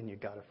yourself, and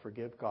you've got to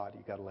forgive God.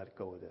 You've got to let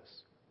go of this.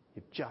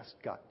 You've just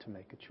got to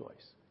make a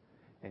choice.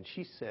 And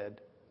she said,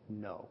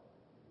 no.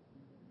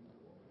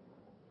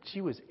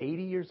 She was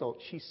 80 years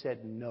old. She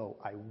said, no,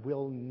 I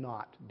will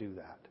not do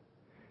that.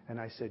 And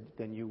I said,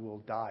 then you will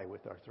die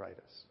with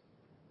arthritis.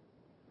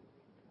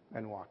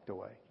 And walked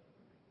away.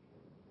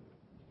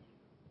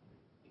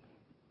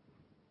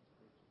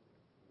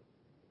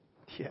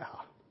 Yeah.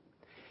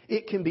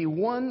 It can be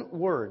one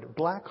word,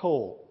 black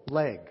hole,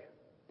 leg.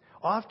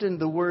 Often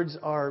the words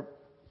are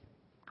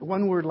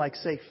one word like,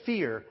 say,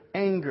 fear,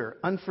 anger,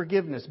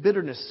 unforgiveness,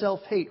 bitterness,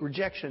 self-hate,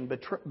 rejection,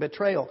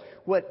 betrayal.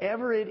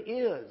 Whatever it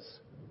is,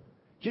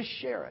 just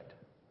share it.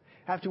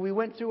 After we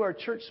went through our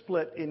church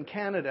split in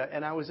Canada,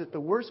 and I was at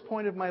the worst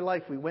point of my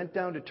life, we went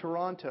down to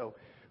Toronto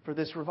for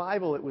this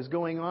revival that was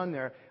going on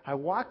there. I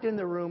walked in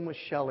the room with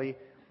Shelley,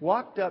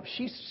 walked up.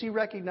 She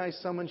recognized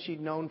someone she'd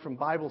known from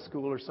Bible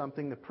school or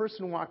something. The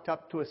person walked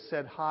up to us,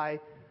 said hi,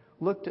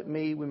 looked at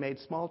me. We made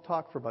small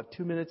talk for about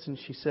 2 minutes, and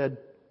she said,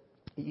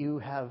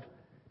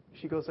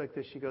 she goes like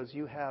this, she goes,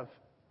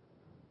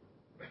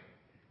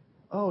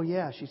 oh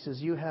yeah, she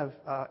says, you have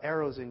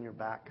arrows in your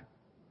back.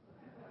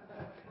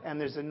 And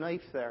there's a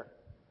knife there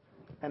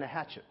and a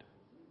hatchet.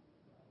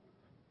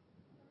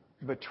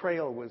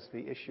 Betrayal was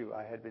the issue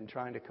I had been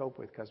trying to cope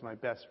with because my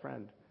best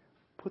friend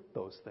put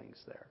those things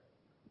there.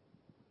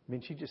 I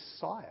mean, she just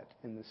saw it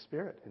in the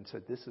Spirit and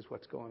said, this is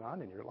what's going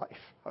on in your life.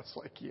 I was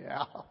like,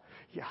 yeah,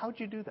 how'd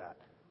you do that?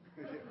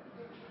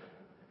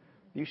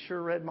 You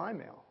sure read my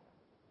mail.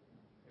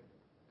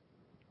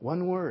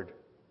 One word,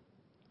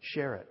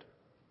 share it.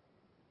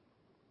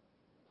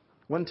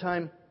 One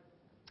time,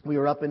 we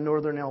were up in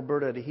northern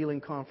Alberta at a healing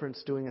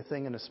conference doing a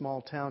thing in a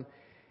small town,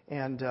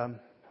 and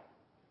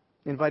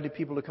invited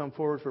people to come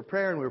forward for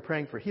prayer, and we were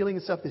praying for healing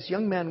and stuff. This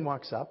young man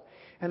walks up,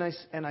 and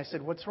I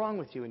said, what's wrong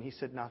with you? And he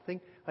said, nothing.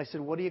 I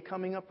said, what are you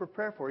coming up for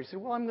prayer for? He said,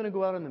 well, I'm going to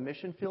go out on the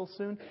mission field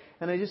soon,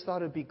 and I just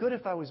thought it would be good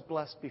if I was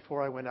blessed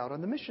before I went out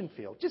on the mission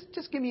field.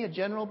 Just give me a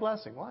general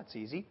blessing. Well, it's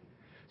easy.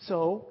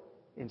 So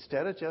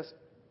instead of just,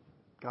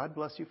 God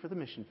bless you for the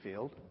mission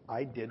field,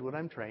 I did what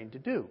I'm trained to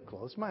do.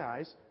 Close my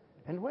eyes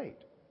and wait.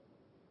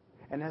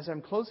 And as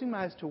I'm closing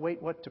my eyes to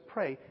wait what to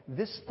pray,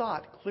 this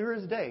thought, clear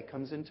as day,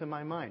 comes into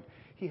my mind.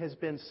 He has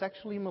been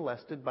sexually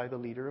molested by the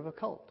leader of a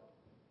cult.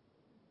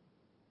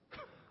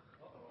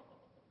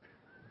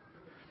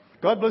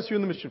 God bless you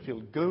in the mission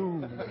field.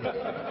 Go.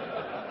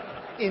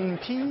 In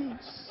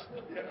peace.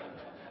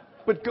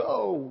 But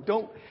go.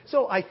 Don't.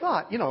 So I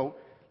thought,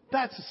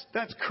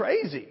 that's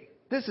crazy.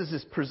 This is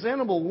this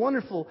presentable,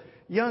 wonderful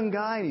young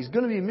guy, and he's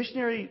going to be a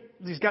missionary.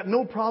 He's got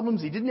no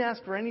problems. He didn't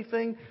ask for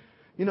anything.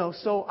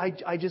 So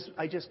I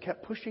just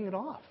kept pushing it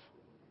off.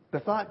 The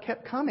thought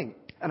kept coming,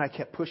 and I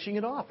kept pushing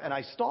it off. And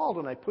I stalled,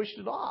 and I pushed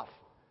it off.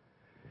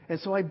 And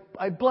so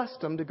I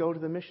blessed him to go to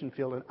the mission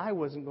field, and I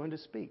wasn't going to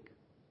speak.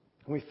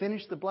 And we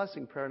finished the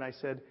blessing prayer, and I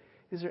said,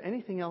 is there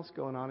anything else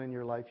going on in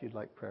your life you'd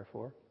like prayer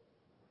for?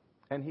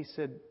 And he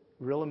said,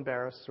 real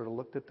embarrassed, sort of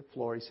looked at the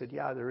floor. He said,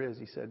 yeah, there is.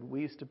 He said,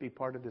 we used to be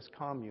part of this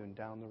commune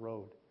down the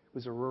road. It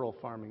was a rural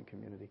farming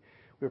community.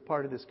 We were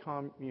part of this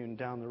commune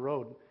down the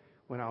road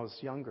when I was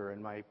younger,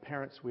 and my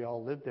parents, we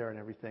all lived there and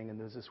everything, and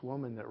there's this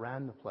woman that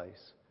ran the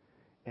place,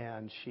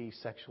 and she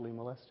sexually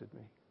molested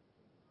me.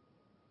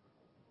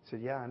 I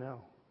said, yeah, I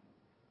know.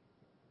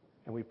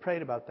 And we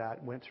prayed about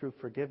that, went through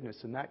forgiveness,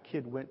 and that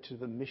kid went to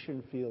the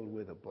mission field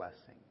with a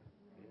blessing.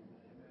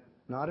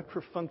 Not a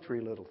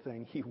perfunctory little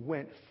thing. He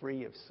went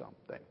free of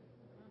something.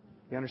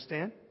 You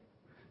understand?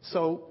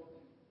 So,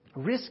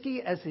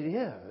 risky as it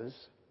is,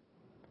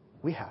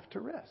 we have to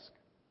risk.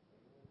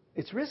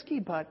 It's risky,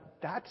 but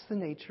that's the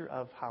nature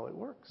of how it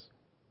works.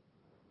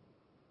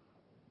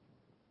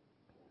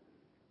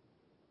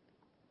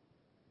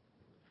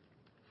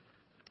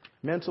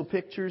 Mental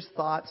pictures,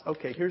 thoughts.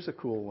 Okay, here's a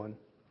cool one.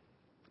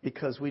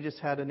 Because we just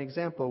had an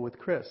example with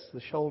Chris,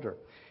 the shoulder.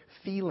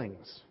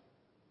 Feelings.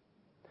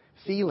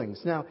 Feelings.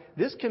 Now,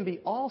 this can be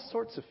all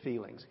sorts of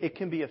feelings. It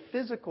can be a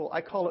physical, I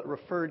call it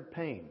referred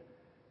pain.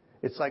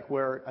 It's like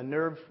where a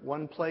nerve,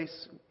 one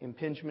place,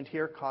 impingement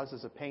here,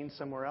 causes a pain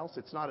somewhere else.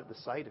 It's not at the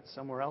site, it's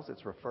somewhere else.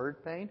 It's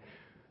referred pain.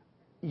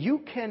 You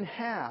can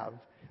have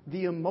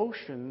the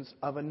emotions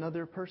of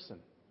another person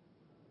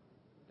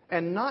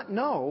and not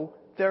know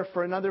they're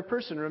for another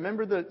person.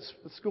 Remember the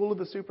School of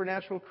the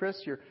Supernatural,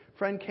 Chris? Your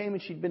friend came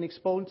and she'd been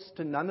exposed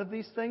to none of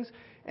these things.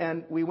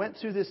 And we went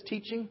through this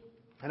teaching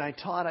and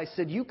I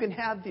said, you can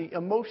have the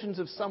emotions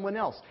of someone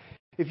else.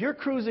 If you're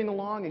cruising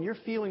along and you're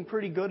feeling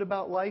pretty good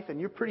about life and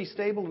you're pretty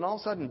stable and all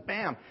of a sudden,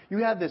 bam, you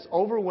have this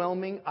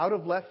overwhelming, out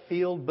of left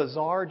field,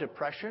 bizarre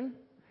depression,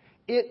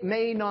 it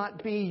may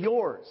not be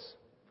yours.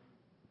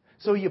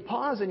 So you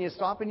pause and you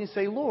stop and you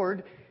say,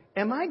 Lord,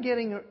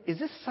 is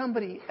this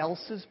somebody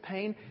else's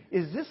pain?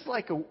 Is this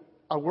like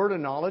a word of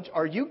knowledge?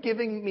 Are you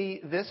giving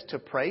me this to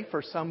pray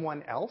for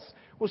someone else?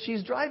 Well,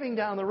 she's driving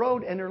down the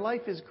road and her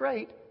life is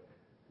great.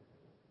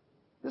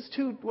 This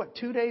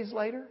 2 days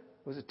later?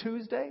 Was it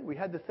Tuesday? We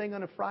had the thing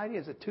on a Friday.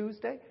 Is it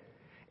Tuesday?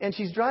 And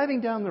she's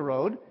driving down the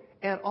road,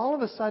 and all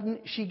of a sudden,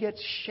 she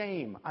gets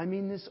shame. I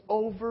mean, this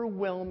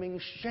overwhelming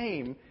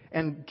shame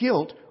and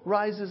guilt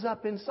rises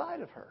up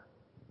inside of her.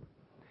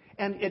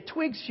 And at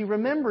Twigs, she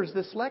remembers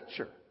this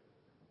lecture.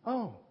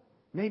 Oh,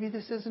 maybe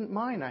this isn't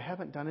mine. I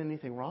haven't done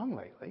anything wrong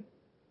lately.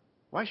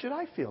 Why should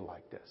I feel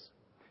like this?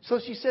 So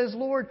she says,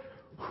 Lord,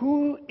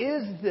 who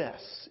is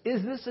this?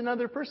 Is this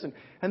another person?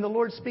 And the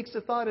Lord speaks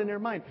a thought in her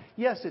mind.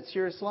 Yes, it's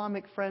your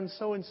Islamic friend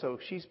so-and-so.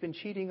 She's been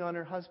cheating on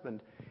her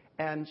husband,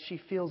 and she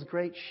feels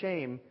great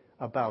shame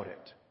about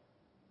it.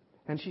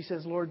 And she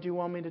says, Lord, do you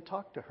want me to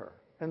talk to her?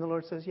 And the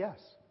Lord says, yes.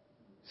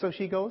 So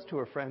she goes to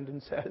her friend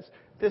and says,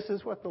 this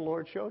is what the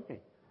Lord showed me.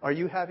 Are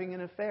you having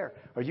an affair?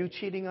 Are you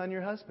cheating on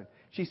your husband?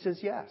 She says,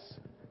 yes.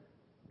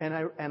 And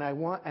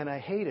I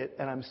hate it,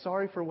 and I'm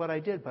sorry for what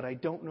I did, but I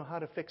don't know how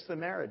to fix the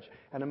marriage.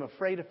 And I'm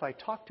afraid if I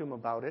talk to him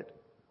about it,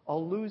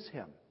 I'll lose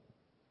him.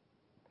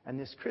 And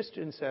this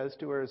Christian says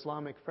to her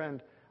Islamic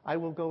friend, I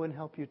will go and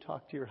help you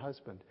talk to your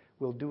husband.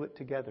 We'll do it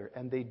together.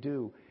 And they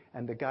do.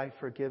 And the guy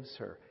forgives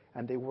her.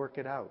 And they work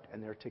it out,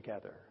 and they're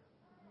together.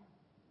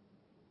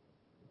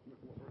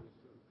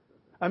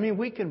 I mean,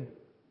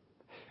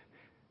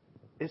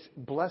 it's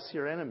bless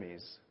your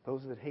enemies,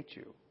 those that hate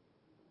you.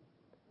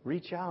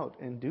 Reach out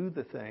and do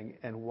the thing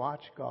and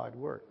watch God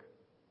work.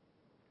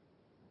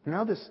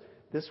 Now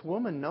this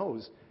woman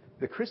knows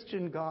the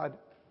Christian God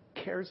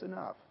cares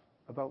enough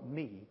about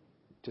me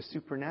to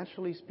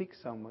supernaturally speak to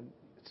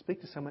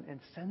someone and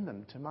send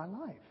them to my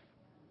life.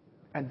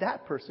 And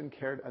that person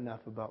cared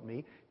enough about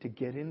me to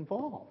get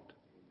involved.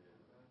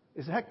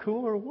 Is that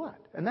cool or what?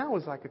 And that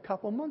was like a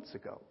couple months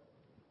ago.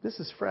 This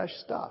is fresh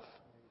stuff.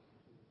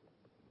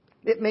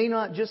 It may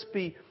not just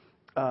be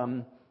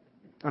an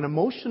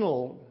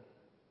emotional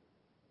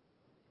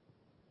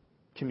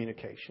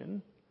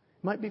communication.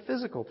 It might be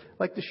physical,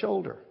 like the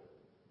shoulder.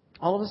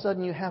 All of a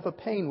sudden you have a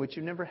pain which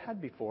you never had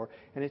before,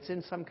 and it's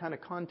in some kind of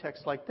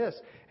context like this.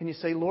 And you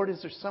say, Lord,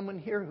 is there someone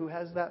here who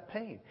has that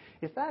pain?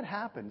 If that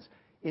happens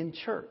in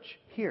church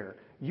here,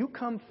 you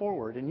come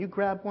forward and you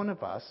grab one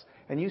of us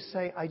and you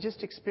say, I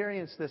just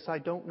experienced this, I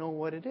don't know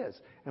what it is.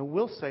 And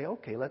we'll say,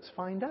 okay, let's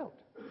find out.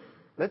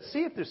 Let's see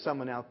if there's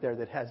someone out there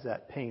that has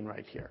that pain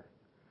right here,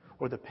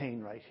 or the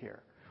pain right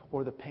here,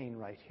 or the pain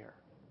right here.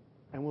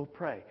 And we'll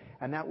pray.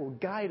 And that will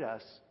guide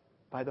us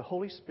by the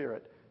Holy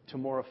Spirit to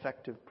more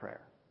effective prayer.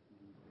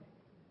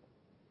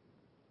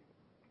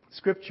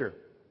 Scripture.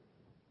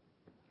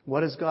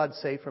 What does God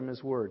say from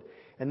His Word?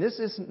 And this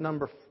isn't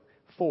number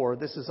 4.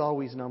 This is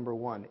always number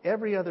 1.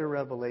 Every other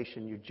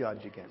revelation you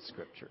judge against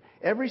Scripture.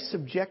 Every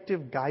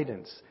subjective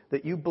guidance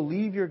that you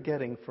believe you're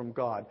getting from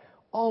God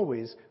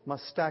always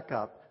must stack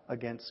up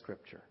against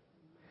Scripture.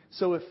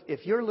 So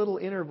if your little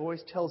inner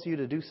voice tells you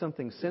to do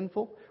something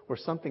sinful or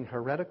something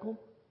heretical,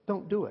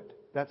 don't do it.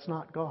 That's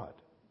not God.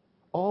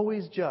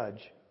 Always judge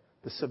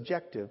the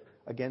subjective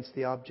against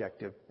the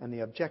objective, and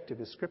the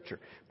objective is Scripture.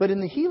 But in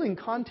the healing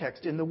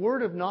context, in the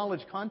word of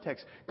knowledge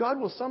context, God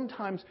will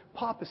sometimes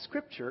pop a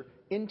Scripture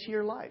into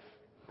your life.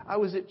 I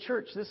was at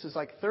church, this is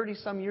like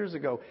 30-some years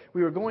ago.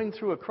 We were going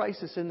through a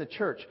crisis in the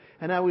church,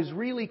 and I was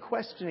really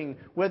questioning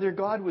whether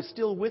God was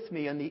still with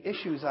me and the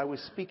issues I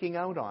was speaking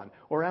out on,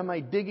 or am I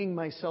digging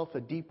myself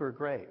a deeper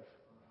grave?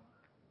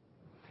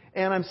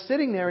 And I'm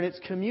sitting there, and it's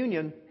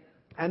communion,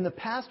 and the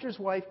pastor's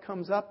wife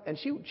comes up, and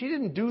she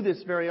didn't do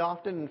this very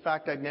often. In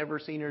fact, I'd never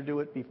seen her do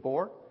it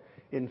before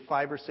in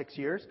 5 or 6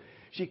 years.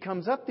 She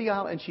comes up the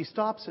aisle and she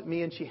stops at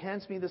me and she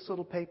hands me this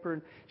little paper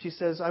and she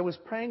says, I was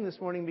praying this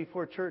morning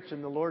before church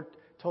and the Lord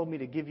told me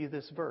to give you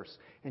this verse.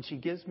 And she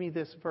gives me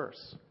this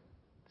verse.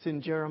 It's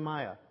in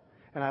Jeremiah.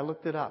 And I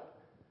looked it up.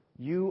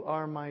 You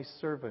are my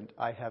servant.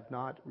 I have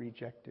not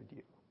rejected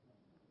you.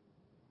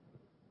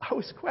 I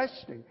was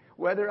questioning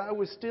whether I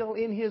was still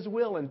in His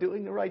will and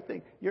doing the right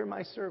thing. You're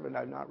my servant.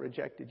 I've not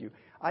rejected you.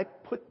 I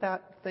put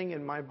that thing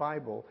in my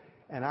Bible,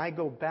 and I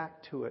go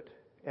back to it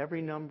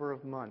every number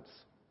of months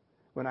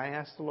when I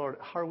ask the Lord,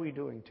 how are we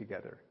doing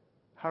together?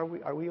 Are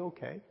we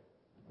okay?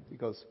 He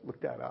goes,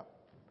 look that up.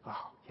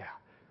 Oh, yeah.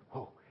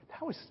 Oh,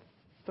 that was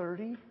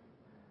 30,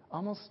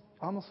 almost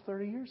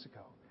 30 years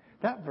ago.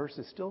 That verse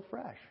is still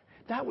fresh.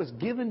 That was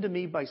given to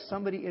me by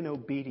somebody in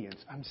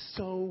obedience. I'm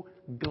so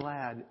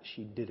glad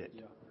she did it.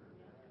 Do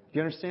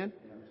you understand?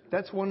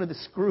 That's one of the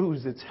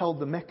screws that's held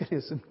the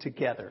mechanism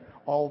together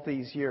all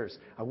these years.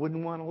 I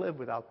wouldn't want to live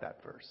without that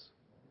verse.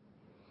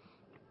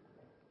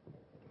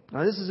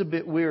 Now, this is a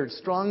bit weird.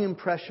 Strong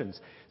impressions.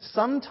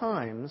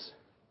 Sometimes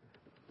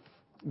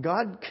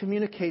God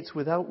communicates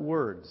without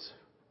words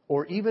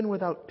or even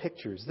without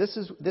pictures. This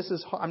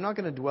is. I'm not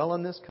going to dwell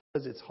on this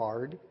because it's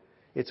hard.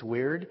 It's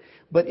weird.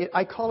 But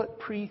I call it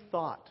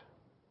pre-thought.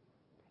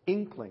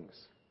 Inklings,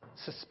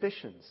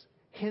 suspicions,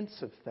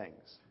 hints of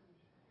things.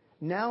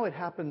 Now it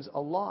happens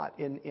a lot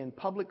in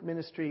public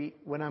ministry.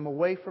 When I'm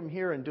away from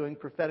here and doing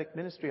prophetic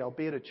ministry, I'll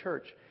be at a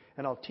church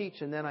and I'll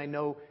teach, and then I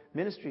know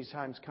ministry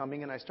time's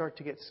coming and I start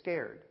to get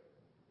scared.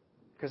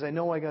 Because I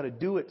know I got to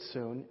do it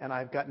soon and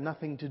I've got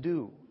nothing to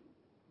do.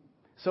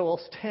 So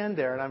I'll stand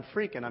there and I'm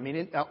freaking. I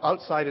mean,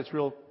 outside it's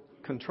real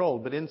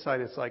controlled, but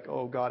inside it's like,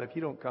 oh God, if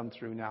you don't come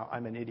through now,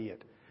 I'm an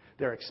idiot.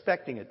 They're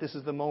expecting it. This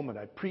is the moment.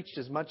 I've preached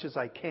as much as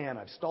I can.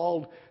 I've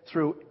stalled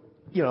through,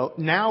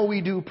 now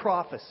we do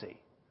prophecy.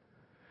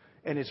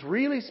 And it's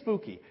really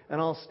spooky.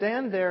 And I'll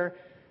stand there,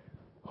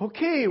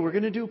 okay, we're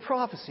going to do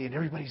prophecy. And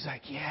everybody's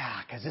like,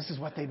 yeah, because this is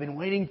what they've been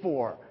waiting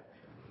for.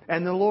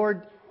 And the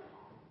Lord,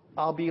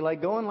 I'll be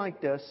like going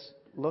like this,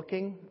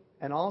 looking,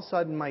 and all of a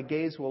sudden my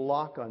gaze will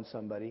lock on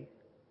somebody.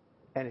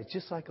 And it's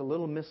just like a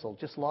little missile,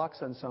 just locks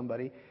on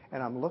somebody.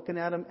 And I'm looking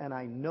at them, and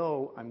I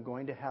know I'm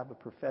going to have a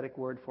prophetic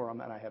word for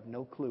them, and I have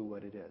no clue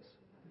what it is.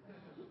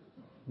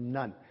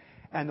 None.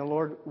 And the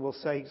Lord will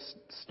say,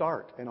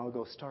 start. And I'll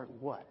go, start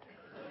what?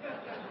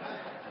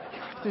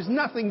 There's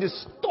nothing to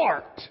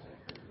start.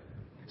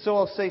 So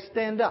I'll say,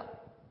 stand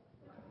up.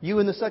 You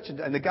and the such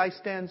and the guy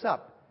stands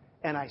up.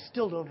 And I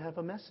still don't have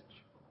a message.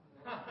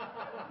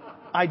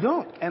 I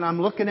don't. And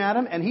I'm looking at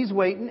him, and he's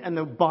waiting, and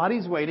the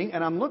body's waiting,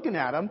 and I'm looking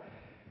at him.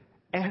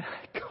 And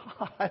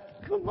God,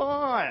 come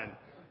on.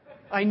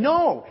 I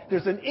know.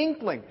 There's an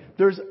inkling.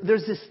 There's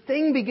this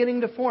thing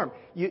beginning to form.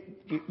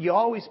 You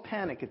always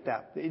panic at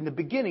that. In the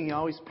beginning, you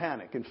always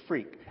panic and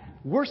freak.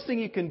 Worst thing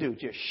you can do,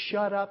 just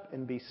shut up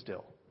and be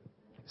still.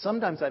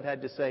 Sometimes I've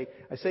had to say,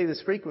 I say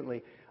this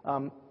frequently,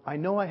 I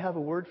know I have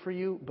a word for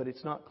you, but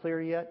it's not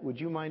clear yet. Would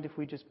you mind if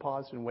we just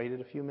paused and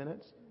waited a few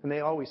minutes? And they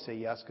always say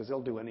yes, because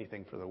they'll do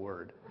anything for the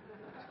word.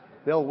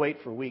 They'll wait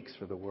for weeks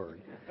for the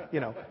word.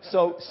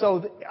 So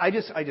I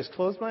just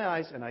close my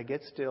eyes and I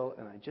get still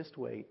and I just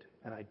wait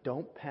and I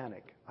don't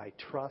panic. I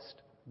trust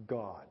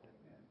God.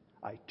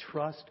 I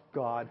trust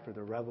God for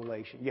the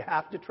revelation. You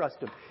have to trust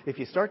Him. If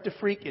you start to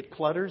freak, it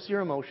clutters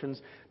your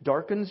emotions,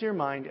 darkens your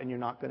mind, and you're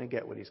not going to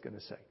get what He's going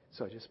to say.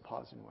 So just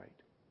pause and wait.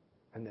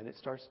 And then it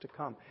starts to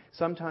come.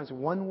 Sometimes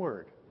one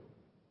word,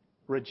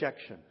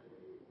 rejection,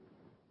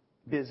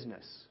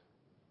 business,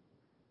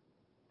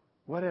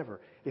 whatever.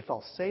 If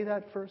I'll say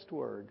that first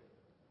word,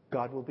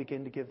 God will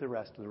begin to give the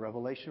rest. The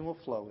revelation will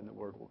flow and the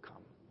word will come.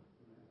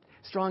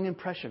 Strong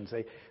impressions.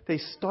 They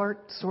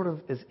start sort of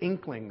as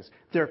inklings.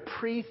 They're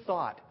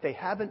pre-thought. They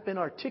haven't been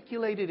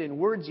articulated in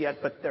words yet,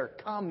 but they're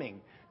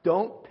coming.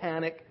 Don't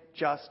panic.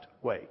 Just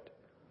wait.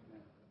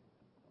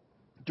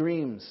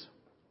 Dreams.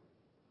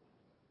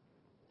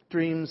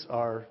 Dreams,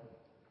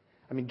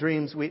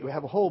 we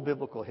have a whole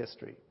biblical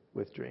history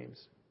with dreams.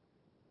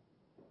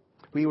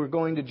 We were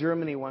going to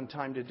Germany one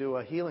time to do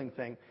a healing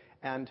thing,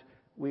 and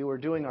we were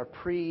doing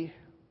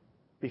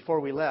before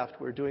we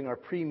left, we were doing our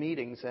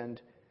pre-meetings, and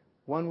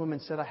one woman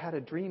said, I had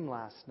a dream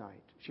last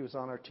night. She was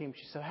on our team.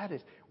 She said, I had a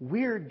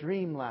weird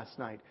dream last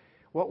night.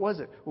 What was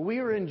it? Well, we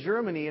were in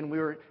Germany, and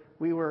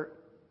we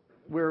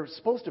were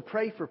supposed to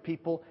pray for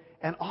people,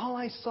 and all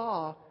I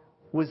saw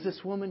was this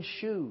woman's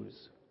shoes.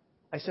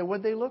 I said,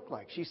 what'd they look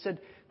like? She said,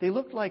 they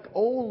looked like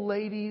old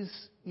ladies,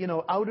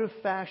 out of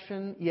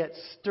fashion, yet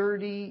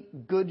sturdy,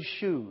 good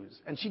shoes.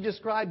 And she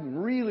described them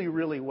really,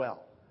 really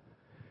well.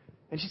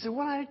 And she said,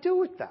 what do I do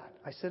with that?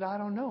 I said, I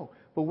don't know.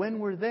 But when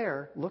we're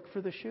there, look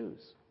for the shoes.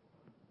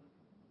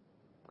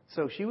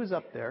 So she was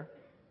up there.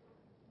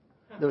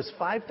 There was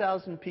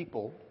 5,000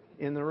 people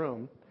in the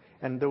room,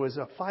 and there was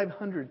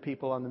 500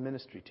 people on the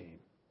ministry team.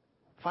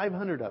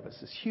 500 of us,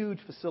 this huge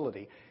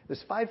facility.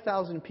 There's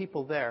 5,000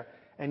 people there,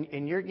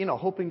 and you're,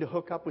 hoping to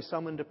hook up with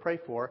someone to pray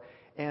for.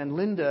 And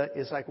Linda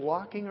is like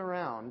walking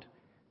around,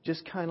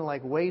 just kind of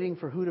like waiting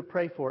for who to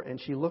pray for. And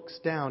she looks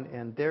down,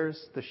 and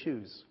there's the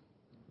shoes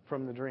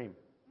from the dream.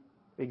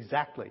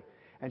 Exactly.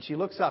 And she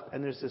looks up,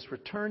 and there's this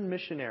returned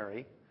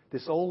missionary,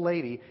 this old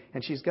lady,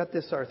 and she's got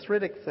this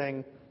arthritic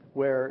thing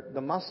where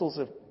the muscles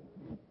have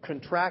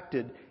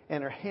contracted,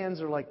 and her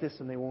hands are like this,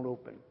 and they won't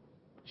open.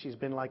 She's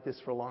been like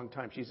this for a long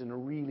time. She's in a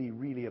really,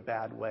 really a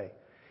bad way.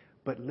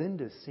 But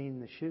Linda's seen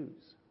the shoes.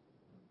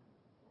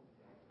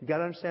 You got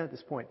to understand at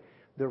this point,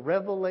 the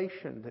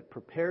revelation that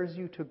prepares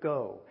you to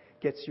go,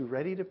 gets you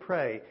ready to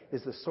pray,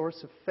 is the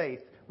source of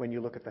faith when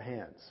you look at the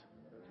hands.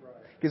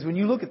 Because when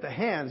you look at the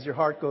hands, your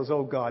heart goes,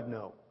 oh God,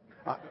 no.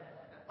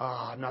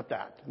 Not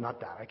that.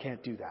 I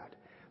can't do that.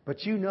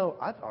 But you know,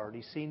 I've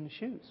already seen the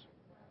shoes.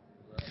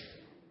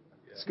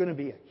 It's going to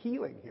be a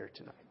healing here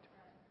tonight.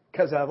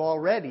 Because I've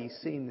already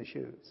seen the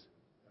shoes.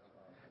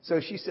 So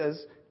she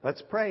says,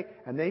 let's pray.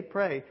 And they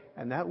pray.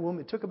 And that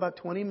woman, it took about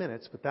 20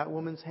 minutes, but that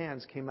woman's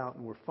hands came out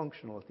and were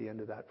functional at the end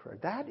of that prayer.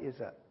 That is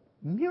a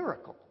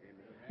miracle.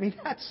 I mean,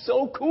 that's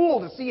so cool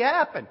to see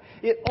happen.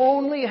 It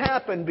only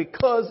happened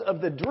because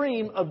of the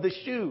dream of the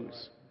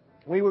shoes.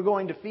 We were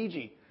going to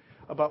Fiji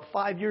about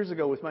 5 years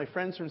ago with my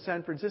friends from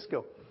San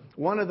Francisco.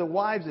 One of the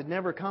wives had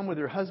never come with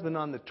her husband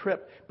on the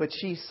trip, but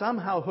she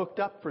somehow hooked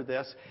up for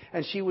this.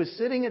 And she was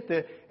sitting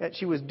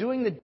she was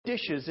doing the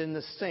dishes in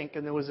the sink,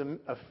 and there was a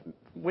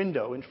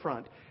window in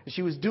front. And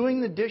she was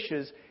doing the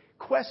dishes,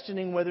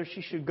 questioning whether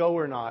she should go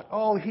or not.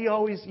 Oh, he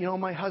always,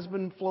 my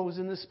husband flows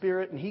in the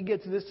Spirit, and he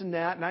gets this and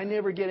that, and I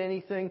never get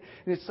anything,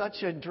 and it's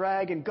such a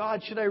drag, and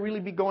God, should I really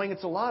be going?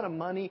 It's a lot of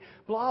money,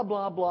 blah,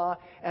 blah, blah.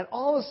 And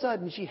all of a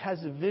sudden, she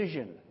has a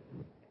vision,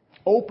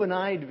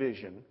 open-eyed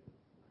vision.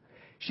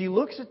 She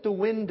looks at the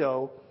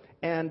window,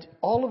 and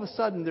all of a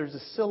sudden there's a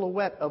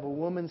silhouette of a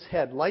woman's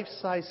head,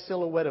 life-size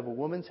silhouette of a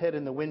woman's head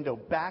in the window,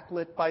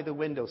 backlit by the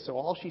window. So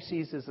all she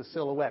sees is a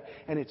silhouette,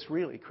 and it's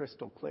really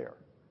crystal clear.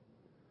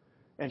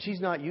 And she's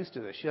not used to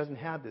this. She doesn't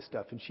have this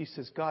stuff. And she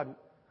says, God,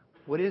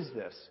 what is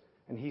this?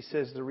 And he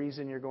says, the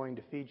reason you're going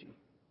to Fiji.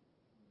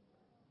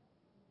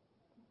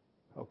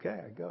 Okay,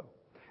 I go.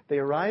 They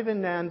arrive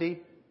in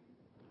Nandi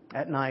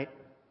at night.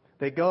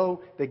 They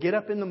get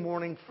up in the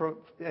morning,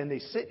 and they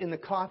sit in the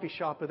coffee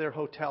shop of their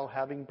hotel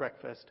having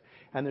breakfast.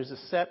 And there's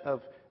a set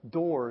of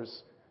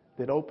doors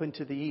that open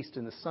to the east,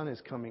 and the sun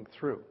is coming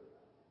through,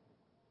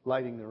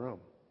 lighting the room.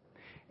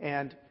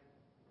 And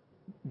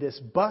this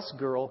bus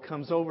girl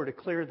comes over to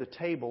clear the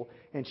table,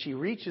 and she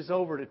reaches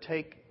over to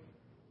take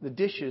the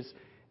dishes,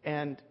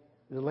 and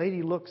the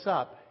lady looks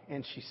up,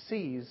 and she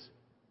sees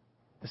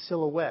the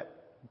silhouette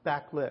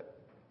backlit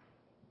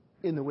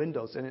in the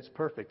windows, and it's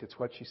perfect. It's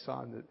what she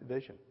saw in the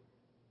vision.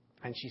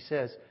 And she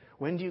says,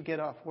 when do you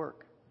get off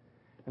work?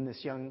 And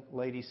this young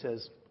lady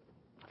says,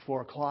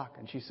 4 o'clock.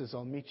 And she says,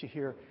 I'll meet you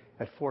here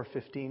at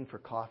 4:15 for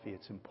coffee.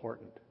 It's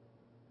important.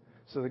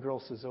 So the girl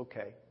says,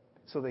 okay.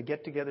 So they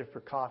get together for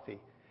coffee.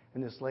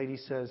 And this lady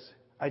says,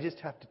 I just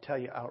have to tell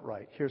you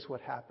outright, here's what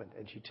happened.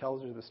 And she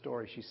tells her the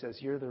story. She says,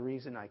 you're the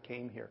reason I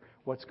came here.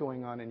 What's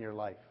going on in your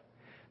life?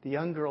 The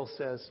young girl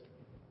says,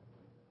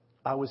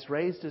 I was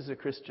raised as a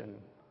Christian.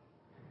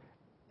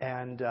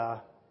 And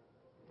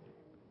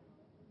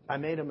I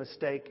made a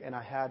mistake, and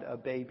I had a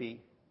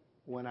baby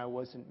when I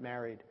wasn't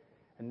married.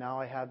 And now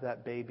I have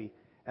that baby.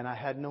 And I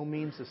had no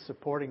means of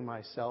supporting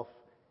myself.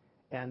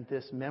 And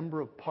this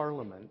member of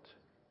parliament,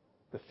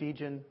 the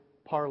Fijian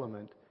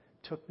parliament,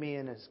 took me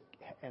in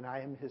and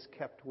I am his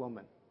kept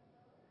woman.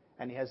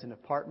 And he has an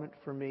apartment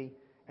for me,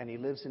 and he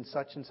lives in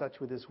such and such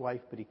with his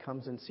wife, but he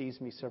comes and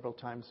sees me several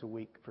times a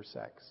week for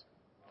sex.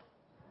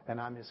 And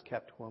I'm his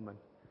kept woman.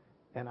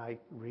 And I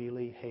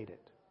really hate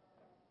it.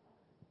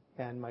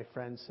 And my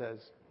friend says,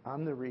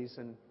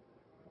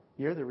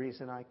 you're the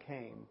reason I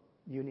came.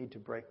 You need to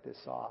break this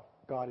off.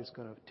 God is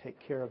going to take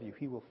care of you.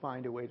 He will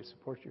find a way to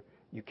support you.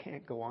 You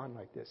can't go on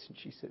like this. And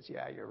she says,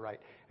 yeah, you're right.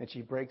 And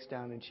she breaks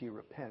down and she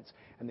repents.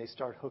 And they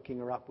start hooking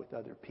her up with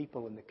other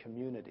people in the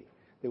community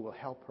that will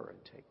help her and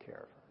take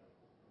care of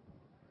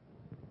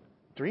her.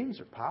 Dreams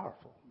are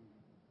powerful.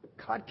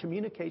 God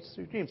communicates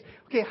through dreams.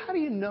 Okay, how do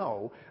you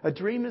know a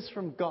dream is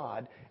from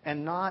God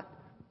and not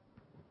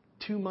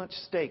too much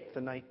steak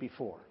the night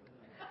before?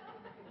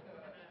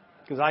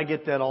 Because I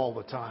get that all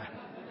the time.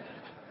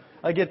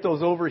 I get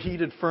those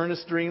overheated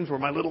furnace dreams where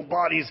my little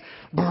body's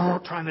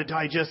trying to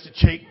digest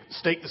a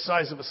steak the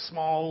size of a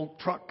small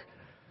truck.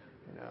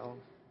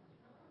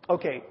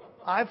 Okay,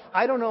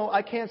 I don't know,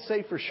 I can't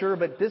say for sure,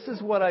 but this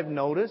is what I've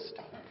noticed.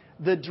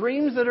 The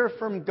dreams that are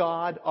from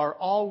God are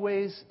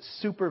always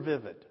super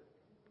vivid.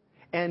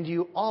 And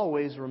you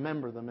always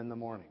remember them in the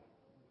morning.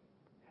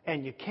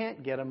 And you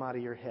can't get them out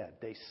of your head.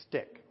 They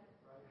stick.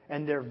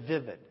 And they're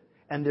vivid.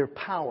 And they're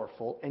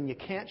powerful, and you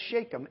can't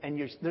shake them. And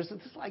there's this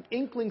like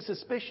inkling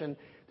suspicion,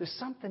 there's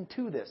something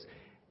to this.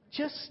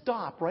 Just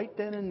stop right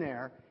then and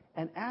there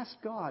and ask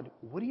God,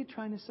 what are you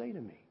trying to say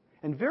to me?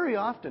 And very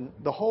often,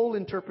 the whole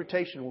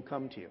interpretation will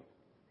come to you.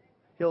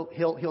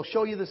 He'll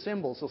show you the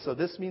symbols. He'll say,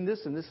 this means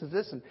this, and this is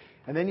this.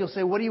 And then you'll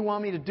say, what do you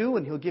want me to do?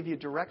 And he'll give you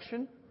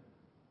direction.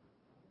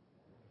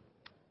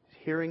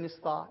 Hearing his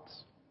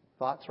thoughts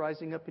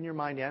rising up in your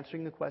mind,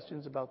 answering the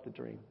questions about the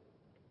dream.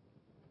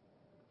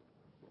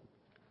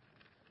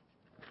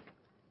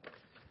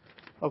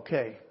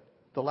 Okay,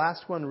 the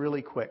last one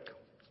really quick.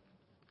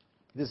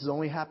 This has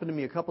only happened to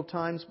me a couple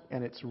times,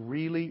 and it's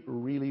really,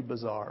 really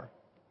bizarre.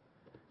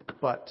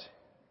 But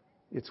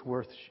it's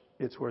worth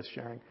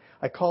sharing.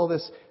 I call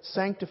this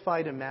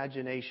sanctified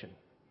imagination,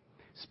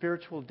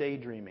 spiritual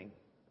daydreaming.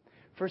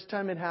 First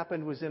time it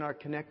happened was in our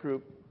Connect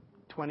group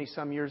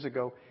 20-some years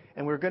ago,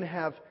 and we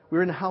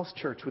were in a house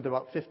church with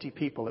about 50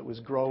 people. It was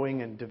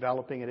growing and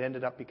developing. It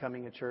ended up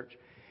becoming a church.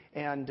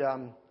 And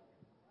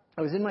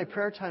I was in my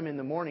prayer time in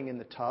the morning in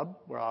the tub,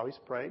 where I always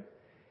prayed,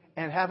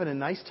 and having a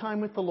nice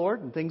time with the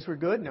Lord, and things were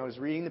good, and I was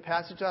reading the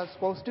passage I was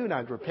supposed to, and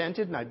I'd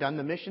repented, and I'd done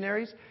the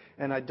missionaries,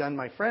 and I'd done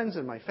my friends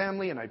and my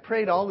family, and I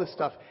prayed all this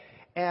stuff,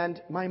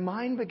 and my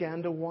mind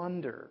began to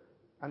wander.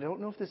 I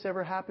don't know if this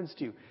ever happens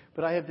to you,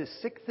 but I have this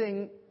sick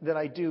thing that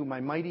I do, my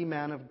mighty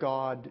man of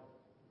God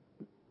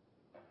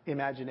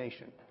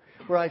imagination,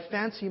 where I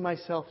fancy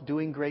myself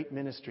doing great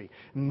ministry,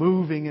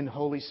 moving in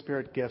Holy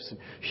Spirit gifts and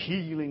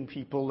healing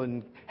people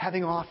and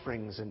having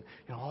offerings and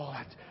all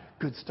that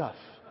good stuff.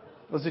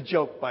 It was a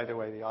joke, by the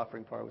way. The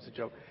offering part was a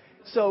joke.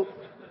 So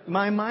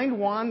my mind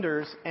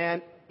wanders,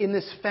 and in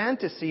this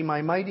fantasy,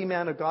 my mighty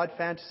man of God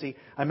fantasy,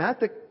 I'm at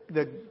the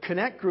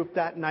Connect group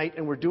that night,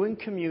 and we're doing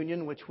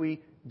communion, which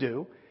we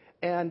do.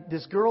 And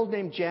this girl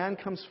named Jan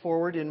comes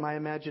forward in my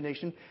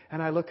imagination,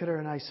 and I look at her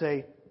and I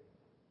say,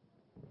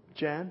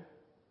 Jan,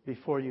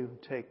 before you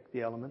take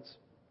the elements,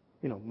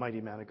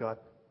 mighty man of God,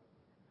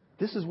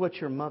 this is what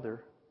your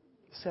mother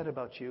said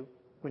about you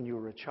when you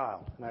were a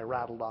child. And I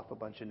rattled off a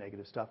bunch of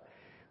negative stuff.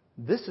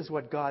 This is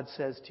what God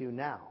says to you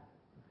now,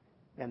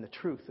 and the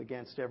truth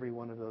against every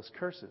one of those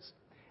curses.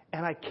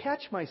 And I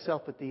catch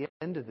myself at the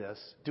end of this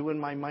doing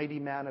my mighty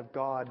man of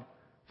God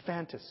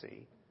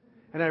fantasy.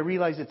 And I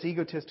realize it's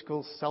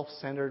egotistical,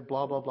 self-centered,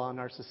 blah, blah, blah,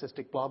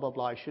 narcissistic, blah, blah,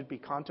 blah. I should be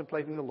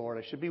contemplating the Lord.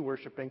 I should be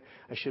worshiping.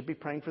 I should be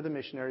praying for the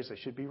missionaries. I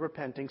should be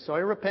repenting. So I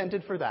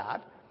repented for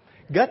that.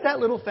 Got that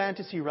little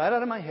fantasy right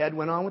out of my head.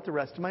 Went on with the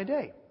rest of my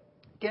day.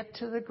 Get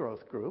to the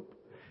growth group.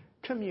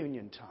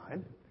 Communion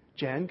time.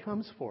 Jan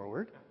comes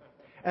forward.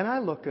 And I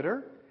look at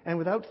her. And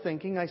without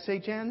thinking, I say,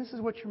 Jan, this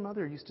is what your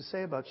mother used to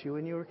say about you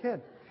when you were a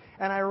kid.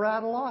 And I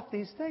rattle off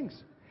these things.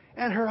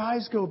 And her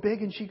eyes go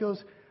big. And she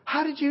goes,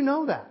 how did you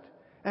know that?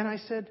 And I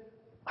said,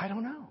 I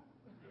don't know.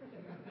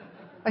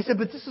 I said,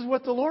 but this is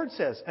what the Lord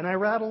says. And I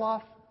rattle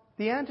off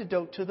the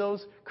antidote to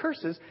those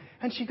curses.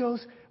 And she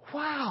goes,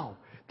 wow,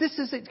 this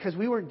is it. Because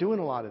we weren't doing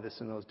a lot of this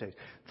in those days.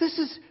 This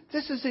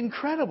is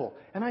incredible.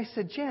 And I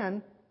said,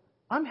 Jan,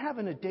 I'm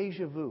having a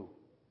deja vu.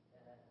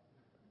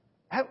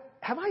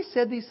 Have I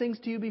said these things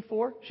to you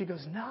before? She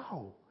goes,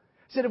 no.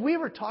 I said, have we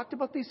ever talked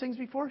about these things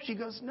before? She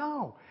goes,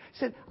 no. I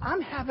said, I'm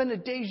having a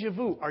deja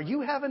vu. Are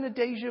you having a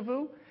deja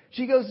vu?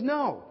 She goes,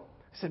 no.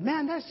 I said,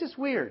 man, that's just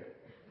weird.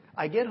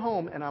 I get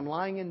home and I'm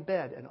lying in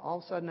bed, and all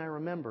of a sudden I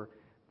remember,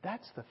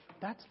 that's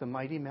the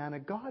mighty man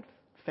of God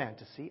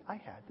fantasy I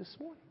had this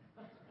morning.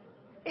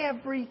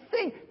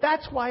 Everything.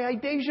 That's why I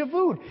deja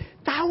vu'd.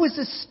 That was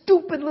a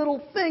stupid little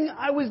thing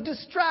I was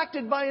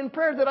distracted by in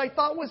prayer that I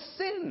thought was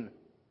sin.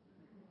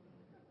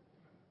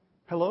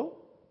 Hello?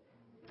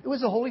 It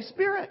was the Holy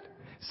Spirit.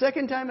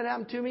 Second time it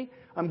happened to me,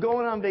 I'm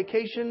going on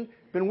vacation,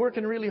 been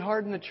working really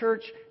hard in the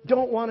church,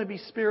 don't want to be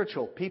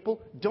spiritual.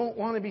 People don't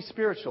want to be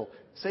spiritual.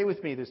 Say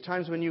with me, there's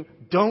times when you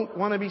don't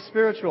want to be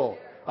spiritual.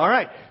 All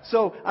right,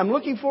 so I'm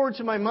looking forward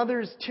to my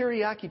mother's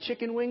teriyaki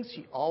chicken wings.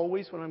 She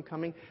always, when I'm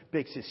coming,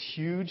 bakes this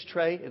huge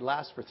tray. It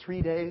lasts for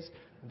 3 days.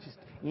 Just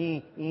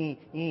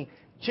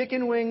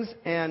chicken wings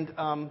and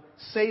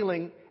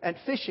sailing and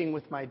fishing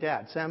with my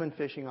dad. Salmon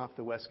fishing off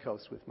the West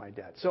Coast with my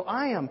dad. So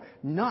I am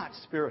not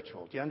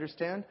spiritual. Do you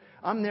understand?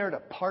 I'm there to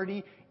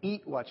party,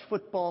 eat, watch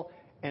football,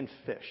 and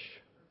fish.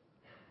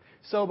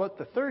 So about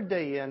the third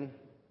day in,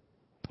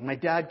 my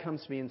dad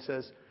comes to me and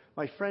says,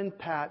 my friend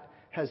Pat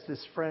has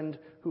this friend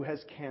who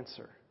has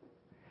cancer.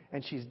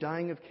 And she's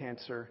dying of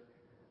cancer,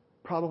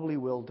 probably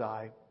will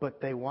die,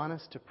 but they want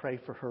us to pray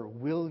for her.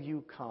 Will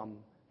you come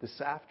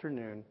this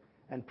afternoon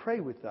and pray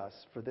with us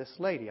for this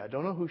lady? I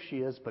don't know who she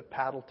is, but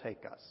Pat will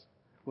take us.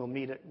 We'll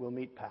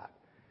meet Pat.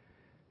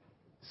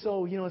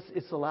 So,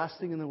 it's the last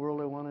thing in the world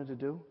I wanted to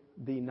do.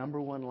 The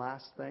number one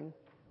last thing.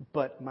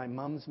 But my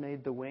mom's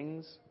made the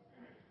wings,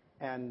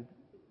 and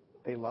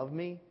they love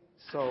me,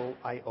 so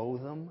I owe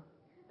them.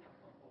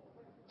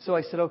 So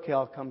I said, okay,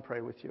 I'll come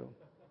pray with you.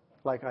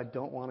 Like, I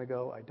don't want to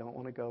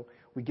go.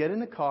 We get in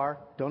the car,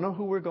 don't know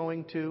who we're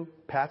going to.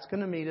 Pat's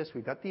going to meet us.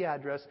 We've got the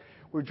address.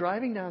 We're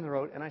driving down the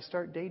road, and I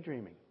start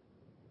daydreaming.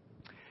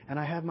 And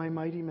I have my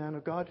mighty man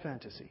of God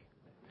fantasy.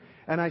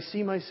 And I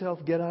see myself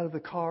get out of the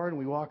car, and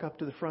we walk up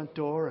to the front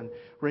door and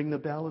ring the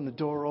bell, and the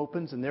door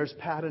opens, and there's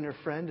Pat and her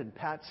friend. And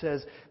Pat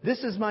says,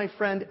 this is my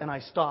friend. And I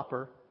stop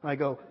her. And I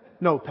go,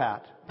 no,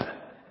 Pat.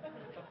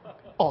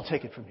 I'll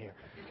take it from here.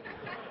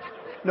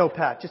 No,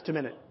 Pat, just a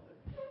minute.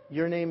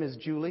 Your name is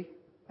Julie,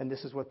 and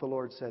this is what the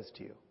Lord says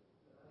to you.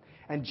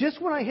 And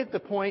just when I hit the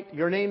point,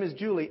 your name is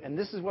Julie, and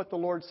this is what the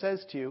Lord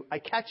says to you, I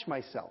catch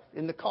myself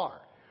in the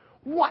car.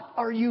 What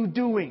are you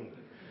doing?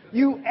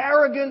 You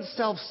arrogant,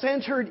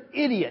 self-centered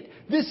idiot.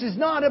 This is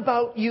not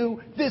about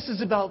you. This is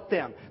about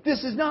them.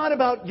 This is not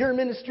about your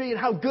ministry and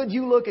how good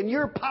you look and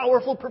your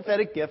powerful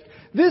prophetic gift.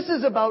 This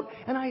is about,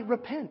 and I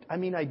repent.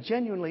 I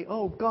genuinely,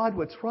 oh God,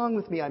 what's wrong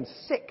with me? I'm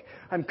sick.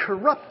 I'm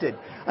corrupted.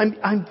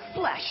 I'm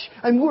flesh.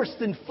 I'm worse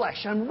than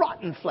flesh. I'm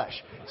rotten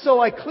flesh.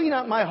 So I clean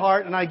out my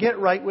heart and I get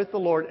right with the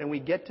Lord, and we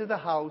get to the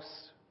house.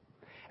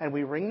 And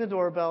we ring the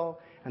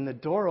doorbell, and the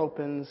door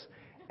opens,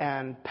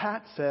 and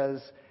Pat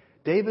says,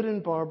 "David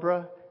and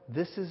Barbara,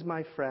 this is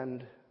my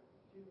friend,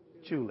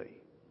 Julie."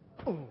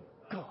 Oh,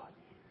 God.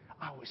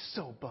 I was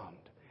so bummed.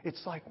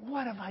 It's like,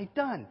 what have I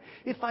done?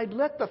 If I'd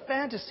let the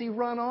fantasy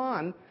run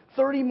on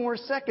 30 more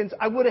seconds,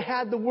 I would have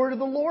had the word of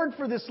the Lord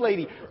for this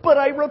lady. But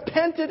I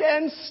repented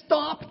and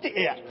stopped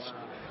it.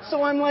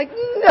 So I'm like,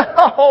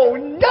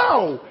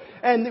 no.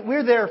 And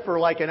we're there for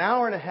like an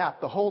hour and a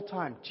half the whole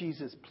time.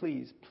 Jesus,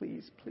 please,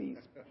 please, please,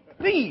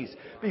 please,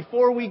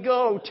 before we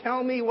go,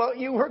 tell me what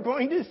you were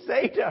going to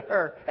say to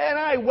her. And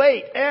I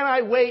wait, and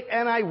I wait,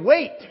 and I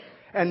wait.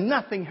 And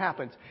nothing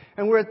happens.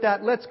 And we're at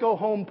that let's go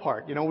home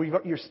part. You know,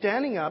 you're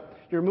standing up,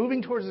 you're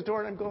moving towards the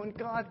door, and I'm going,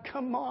 God,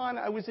 come on.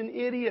 I was an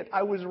idiot.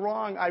 I was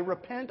wrong. I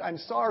repent. I'm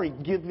sorry.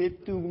 Give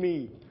it to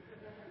me.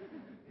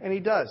 And He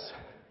does.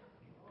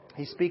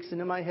 He speaks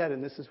into my head,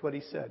 and this is what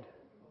He said.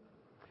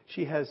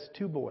 She has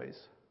 2 boys.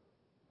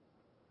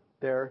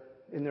 They're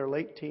in their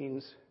late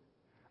teens,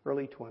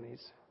 early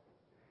 20s.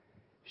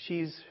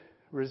 She's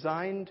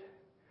resigned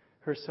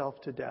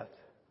herself to death,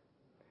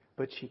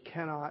 but she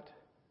cannot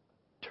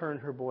turn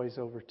her boys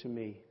over to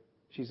me.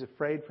 She's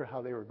afraid for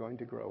how they were going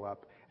to grow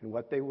up and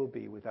what they will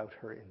be without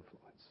her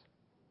influence.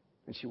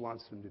 And she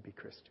wants them to be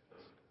Christians.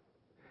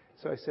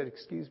 So I said,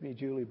 "Excuse me,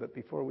 Julie, but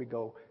before we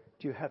go,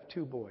 do you have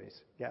 2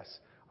 boys?" "Yes."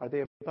 "Are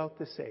they about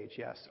this age?"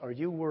 "Yes." "Are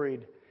you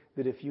worried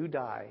that if you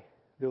die,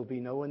 there'll be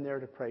no one there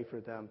to pray for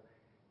them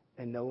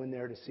and no one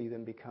there to see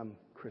them become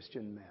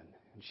Christian men?"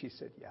 And she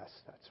said, "Yes,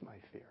 that's my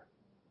fear.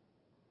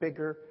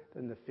 Bigger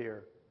than the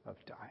fear of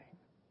dying."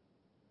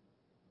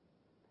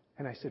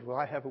 And I said, "Well,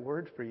 I have a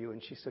word for you."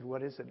 And she said,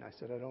 "What is it?" And I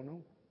said, "I don't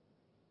know.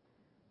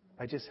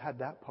 I just had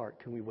that part.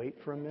 Can we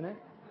wait for a minute?"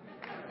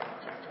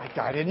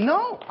 I didn't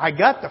know. I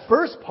got the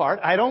first part.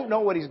 I don't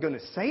know what He's going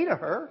to say to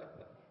her.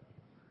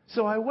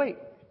 So I wait.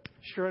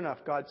 Sure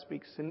enough, God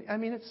speaks. And I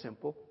mean, it's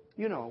simple.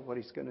 You know what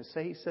He's going to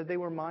say. He said, "They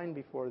were mine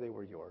before they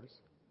were yours.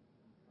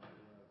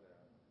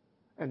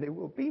 And they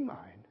will be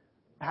mine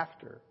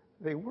after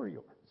they were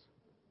yours.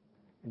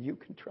 And you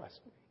can trust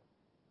me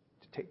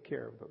to take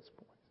care of those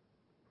boys."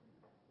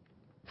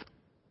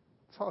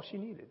 That's all she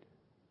needed.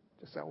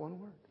 Just that one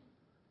word.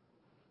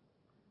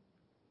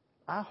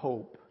 I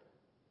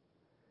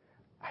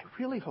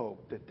really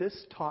hope that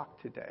this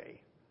talk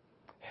today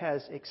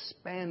has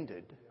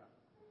expanded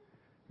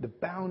the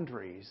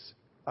boundaries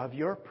of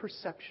your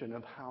perception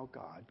of how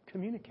God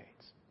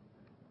communicates.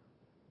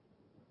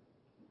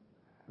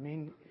 I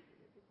mean,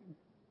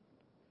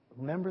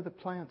 remember the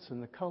plants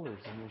and the colors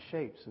and the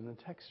shapes and the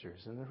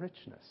textures and the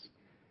richness.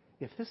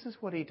 If this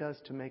is what He does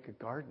to make a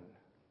garden,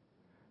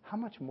 how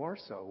much more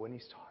so when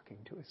He's talking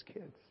to His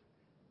kids?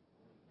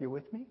 You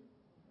with me?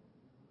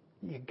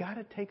 You got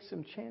to take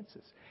some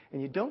chances.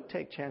 And you don't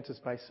take chances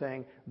by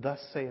saying,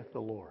 "Thus saith the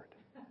Lord."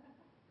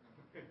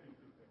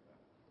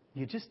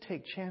 You just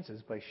take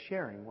chances by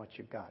sharing what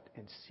you got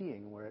and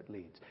seeing where it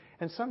leads.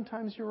 And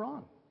sometimes you're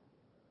wrong.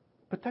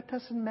 But that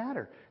doesn't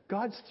matter.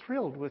 God's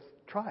thrilled with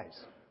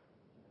tries.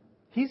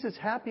 He's as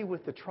happy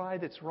with the try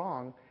that's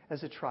wrong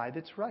as a try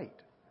that's right.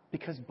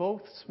 Because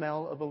both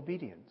smell of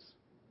obedience.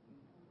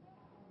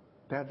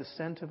 They have the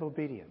scent of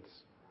obedience.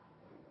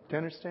 Do you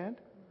understand?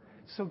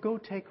 So go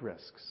take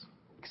risks.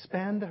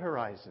 Expand the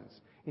horizons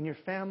in your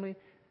family,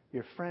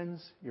 your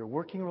friends, your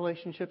working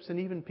relationships, and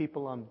even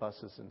people on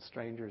buses and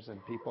strangers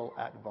and people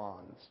at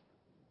Vaughn's.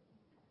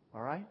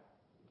 All right?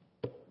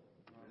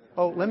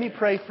 Oh, let me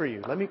pray for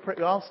you. Let me pray.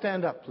 I'll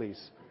stand up, please.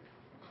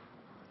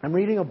 I'm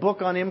reading a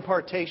book on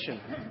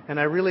impartation, and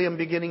I really am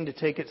beginning to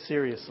take it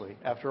seriously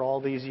after all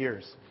these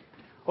years.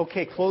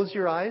 Okay, close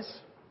your eyes.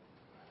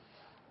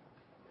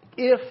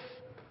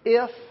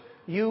 If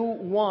you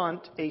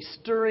want a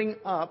stirring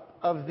up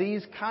of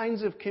these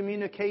kinds of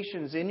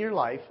communications in your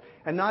life,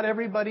 and not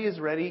everybody is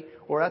ready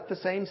or at the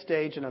same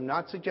stage, and I'm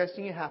not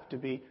suggesting you have to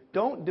be,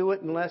 don't do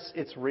it unless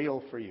it's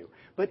real for you.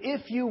 But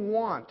if you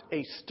want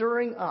a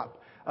stirring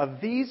up of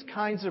these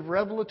kinds of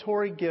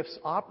revelatory gifts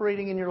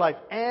operating in your life,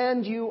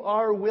 and you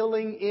are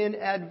willing in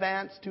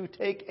advance to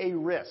take a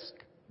risk,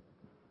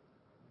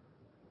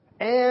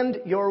 and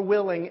you're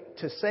willing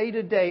to say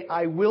today,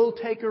 I will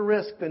take a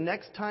risk the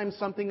next time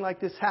something like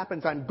this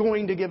happens. I'm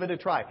going to give it a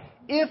try.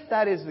 If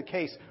that is the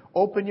case,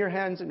 open your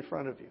hands in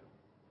front of you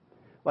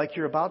like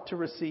you're about to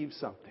receive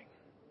something.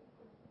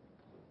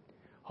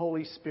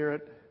 Holy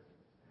Spirit,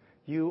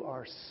 you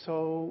are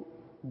so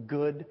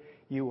good.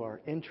 You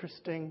are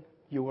interesting.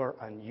 You are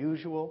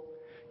unusual.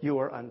 You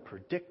are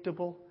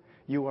unpredictable.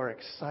 You are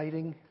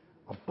exciting.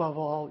 Above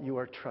all, you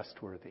are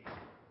trustworthy.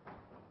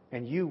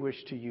 And you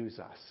wish to use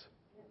us.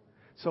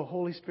 So,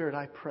 Holy Spirit,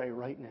 I pray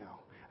right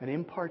now an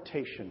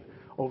impartation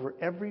over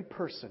every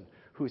person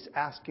who's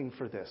asking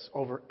for this,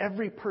 over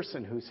every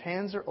person whose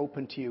hands are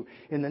open to you.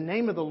 In the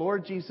name of the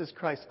Lord Jesus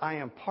Christ, I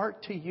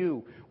impart to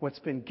you what's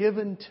been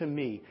given to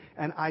me.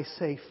 And I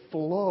say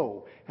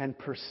flow and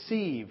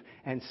perceive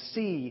and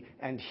see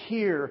and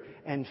hear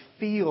and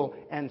feel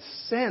and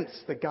sense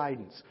the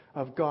guidance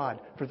of God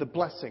for the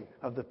blessing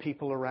of the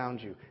people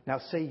around you. Now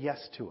say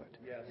yes to it.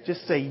 Yes.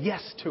 Just say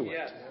yes to it.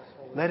 Yes.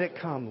 Let it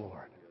come,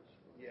 Lord.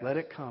 Let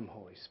it come,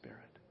 Holy Spirit.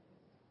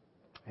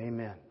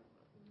 Amen.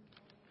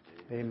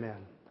 Amen.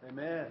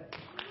 Amen.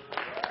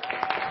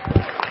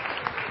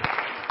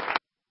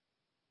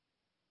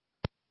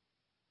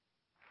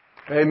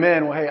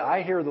 Amen. Well, hey,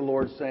 I hear the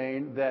Lord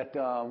saying that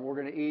we're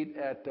going to eat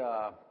at